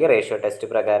 അങ്ങനെയാണെങ്കിൽ റേഷ്യോ ടെസ്റ്റ്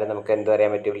പ്രകാരം നമുക്ക് എന്ത്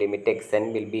പറയാൻ പറ്റും? Limit X N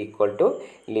will be equal to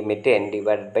limit n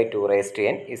divide by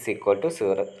 2n is equal to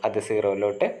 0. അത്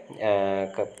 0ലോട്ട്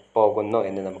പോകുന്നു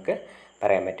എന്ന് നമുക്ക്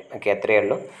പറയാൻ പറ്റും. ഓക്കെ, അത്രയേ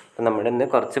ഉള്ളൂ. അപ്പോൾ നമ്മൾ ഇന്ന്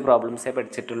കുറച്ച് പ്രോബ്ലംസേ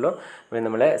പഠിച്ചിട്ടുള്ളൂ.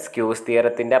 നമ്മൾ സ്ക്യൂസ്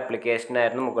തിയറത്തിൻ്റെ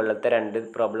അപ്ലിക്കേഷനായിരുന്നു മുകളിലത്തെ 2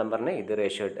 പ്രോബ്ലം പറഞ്ഞ്, ഇത്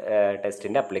റേഷ്യോ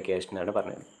ടെസ്റ്റിൻ്റെ അപ്ലിക്കേഷനാണ്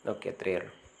പറഞ്ഞത്. ഓക്കെ, അത്രയേ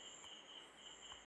ഉള്ളൂ.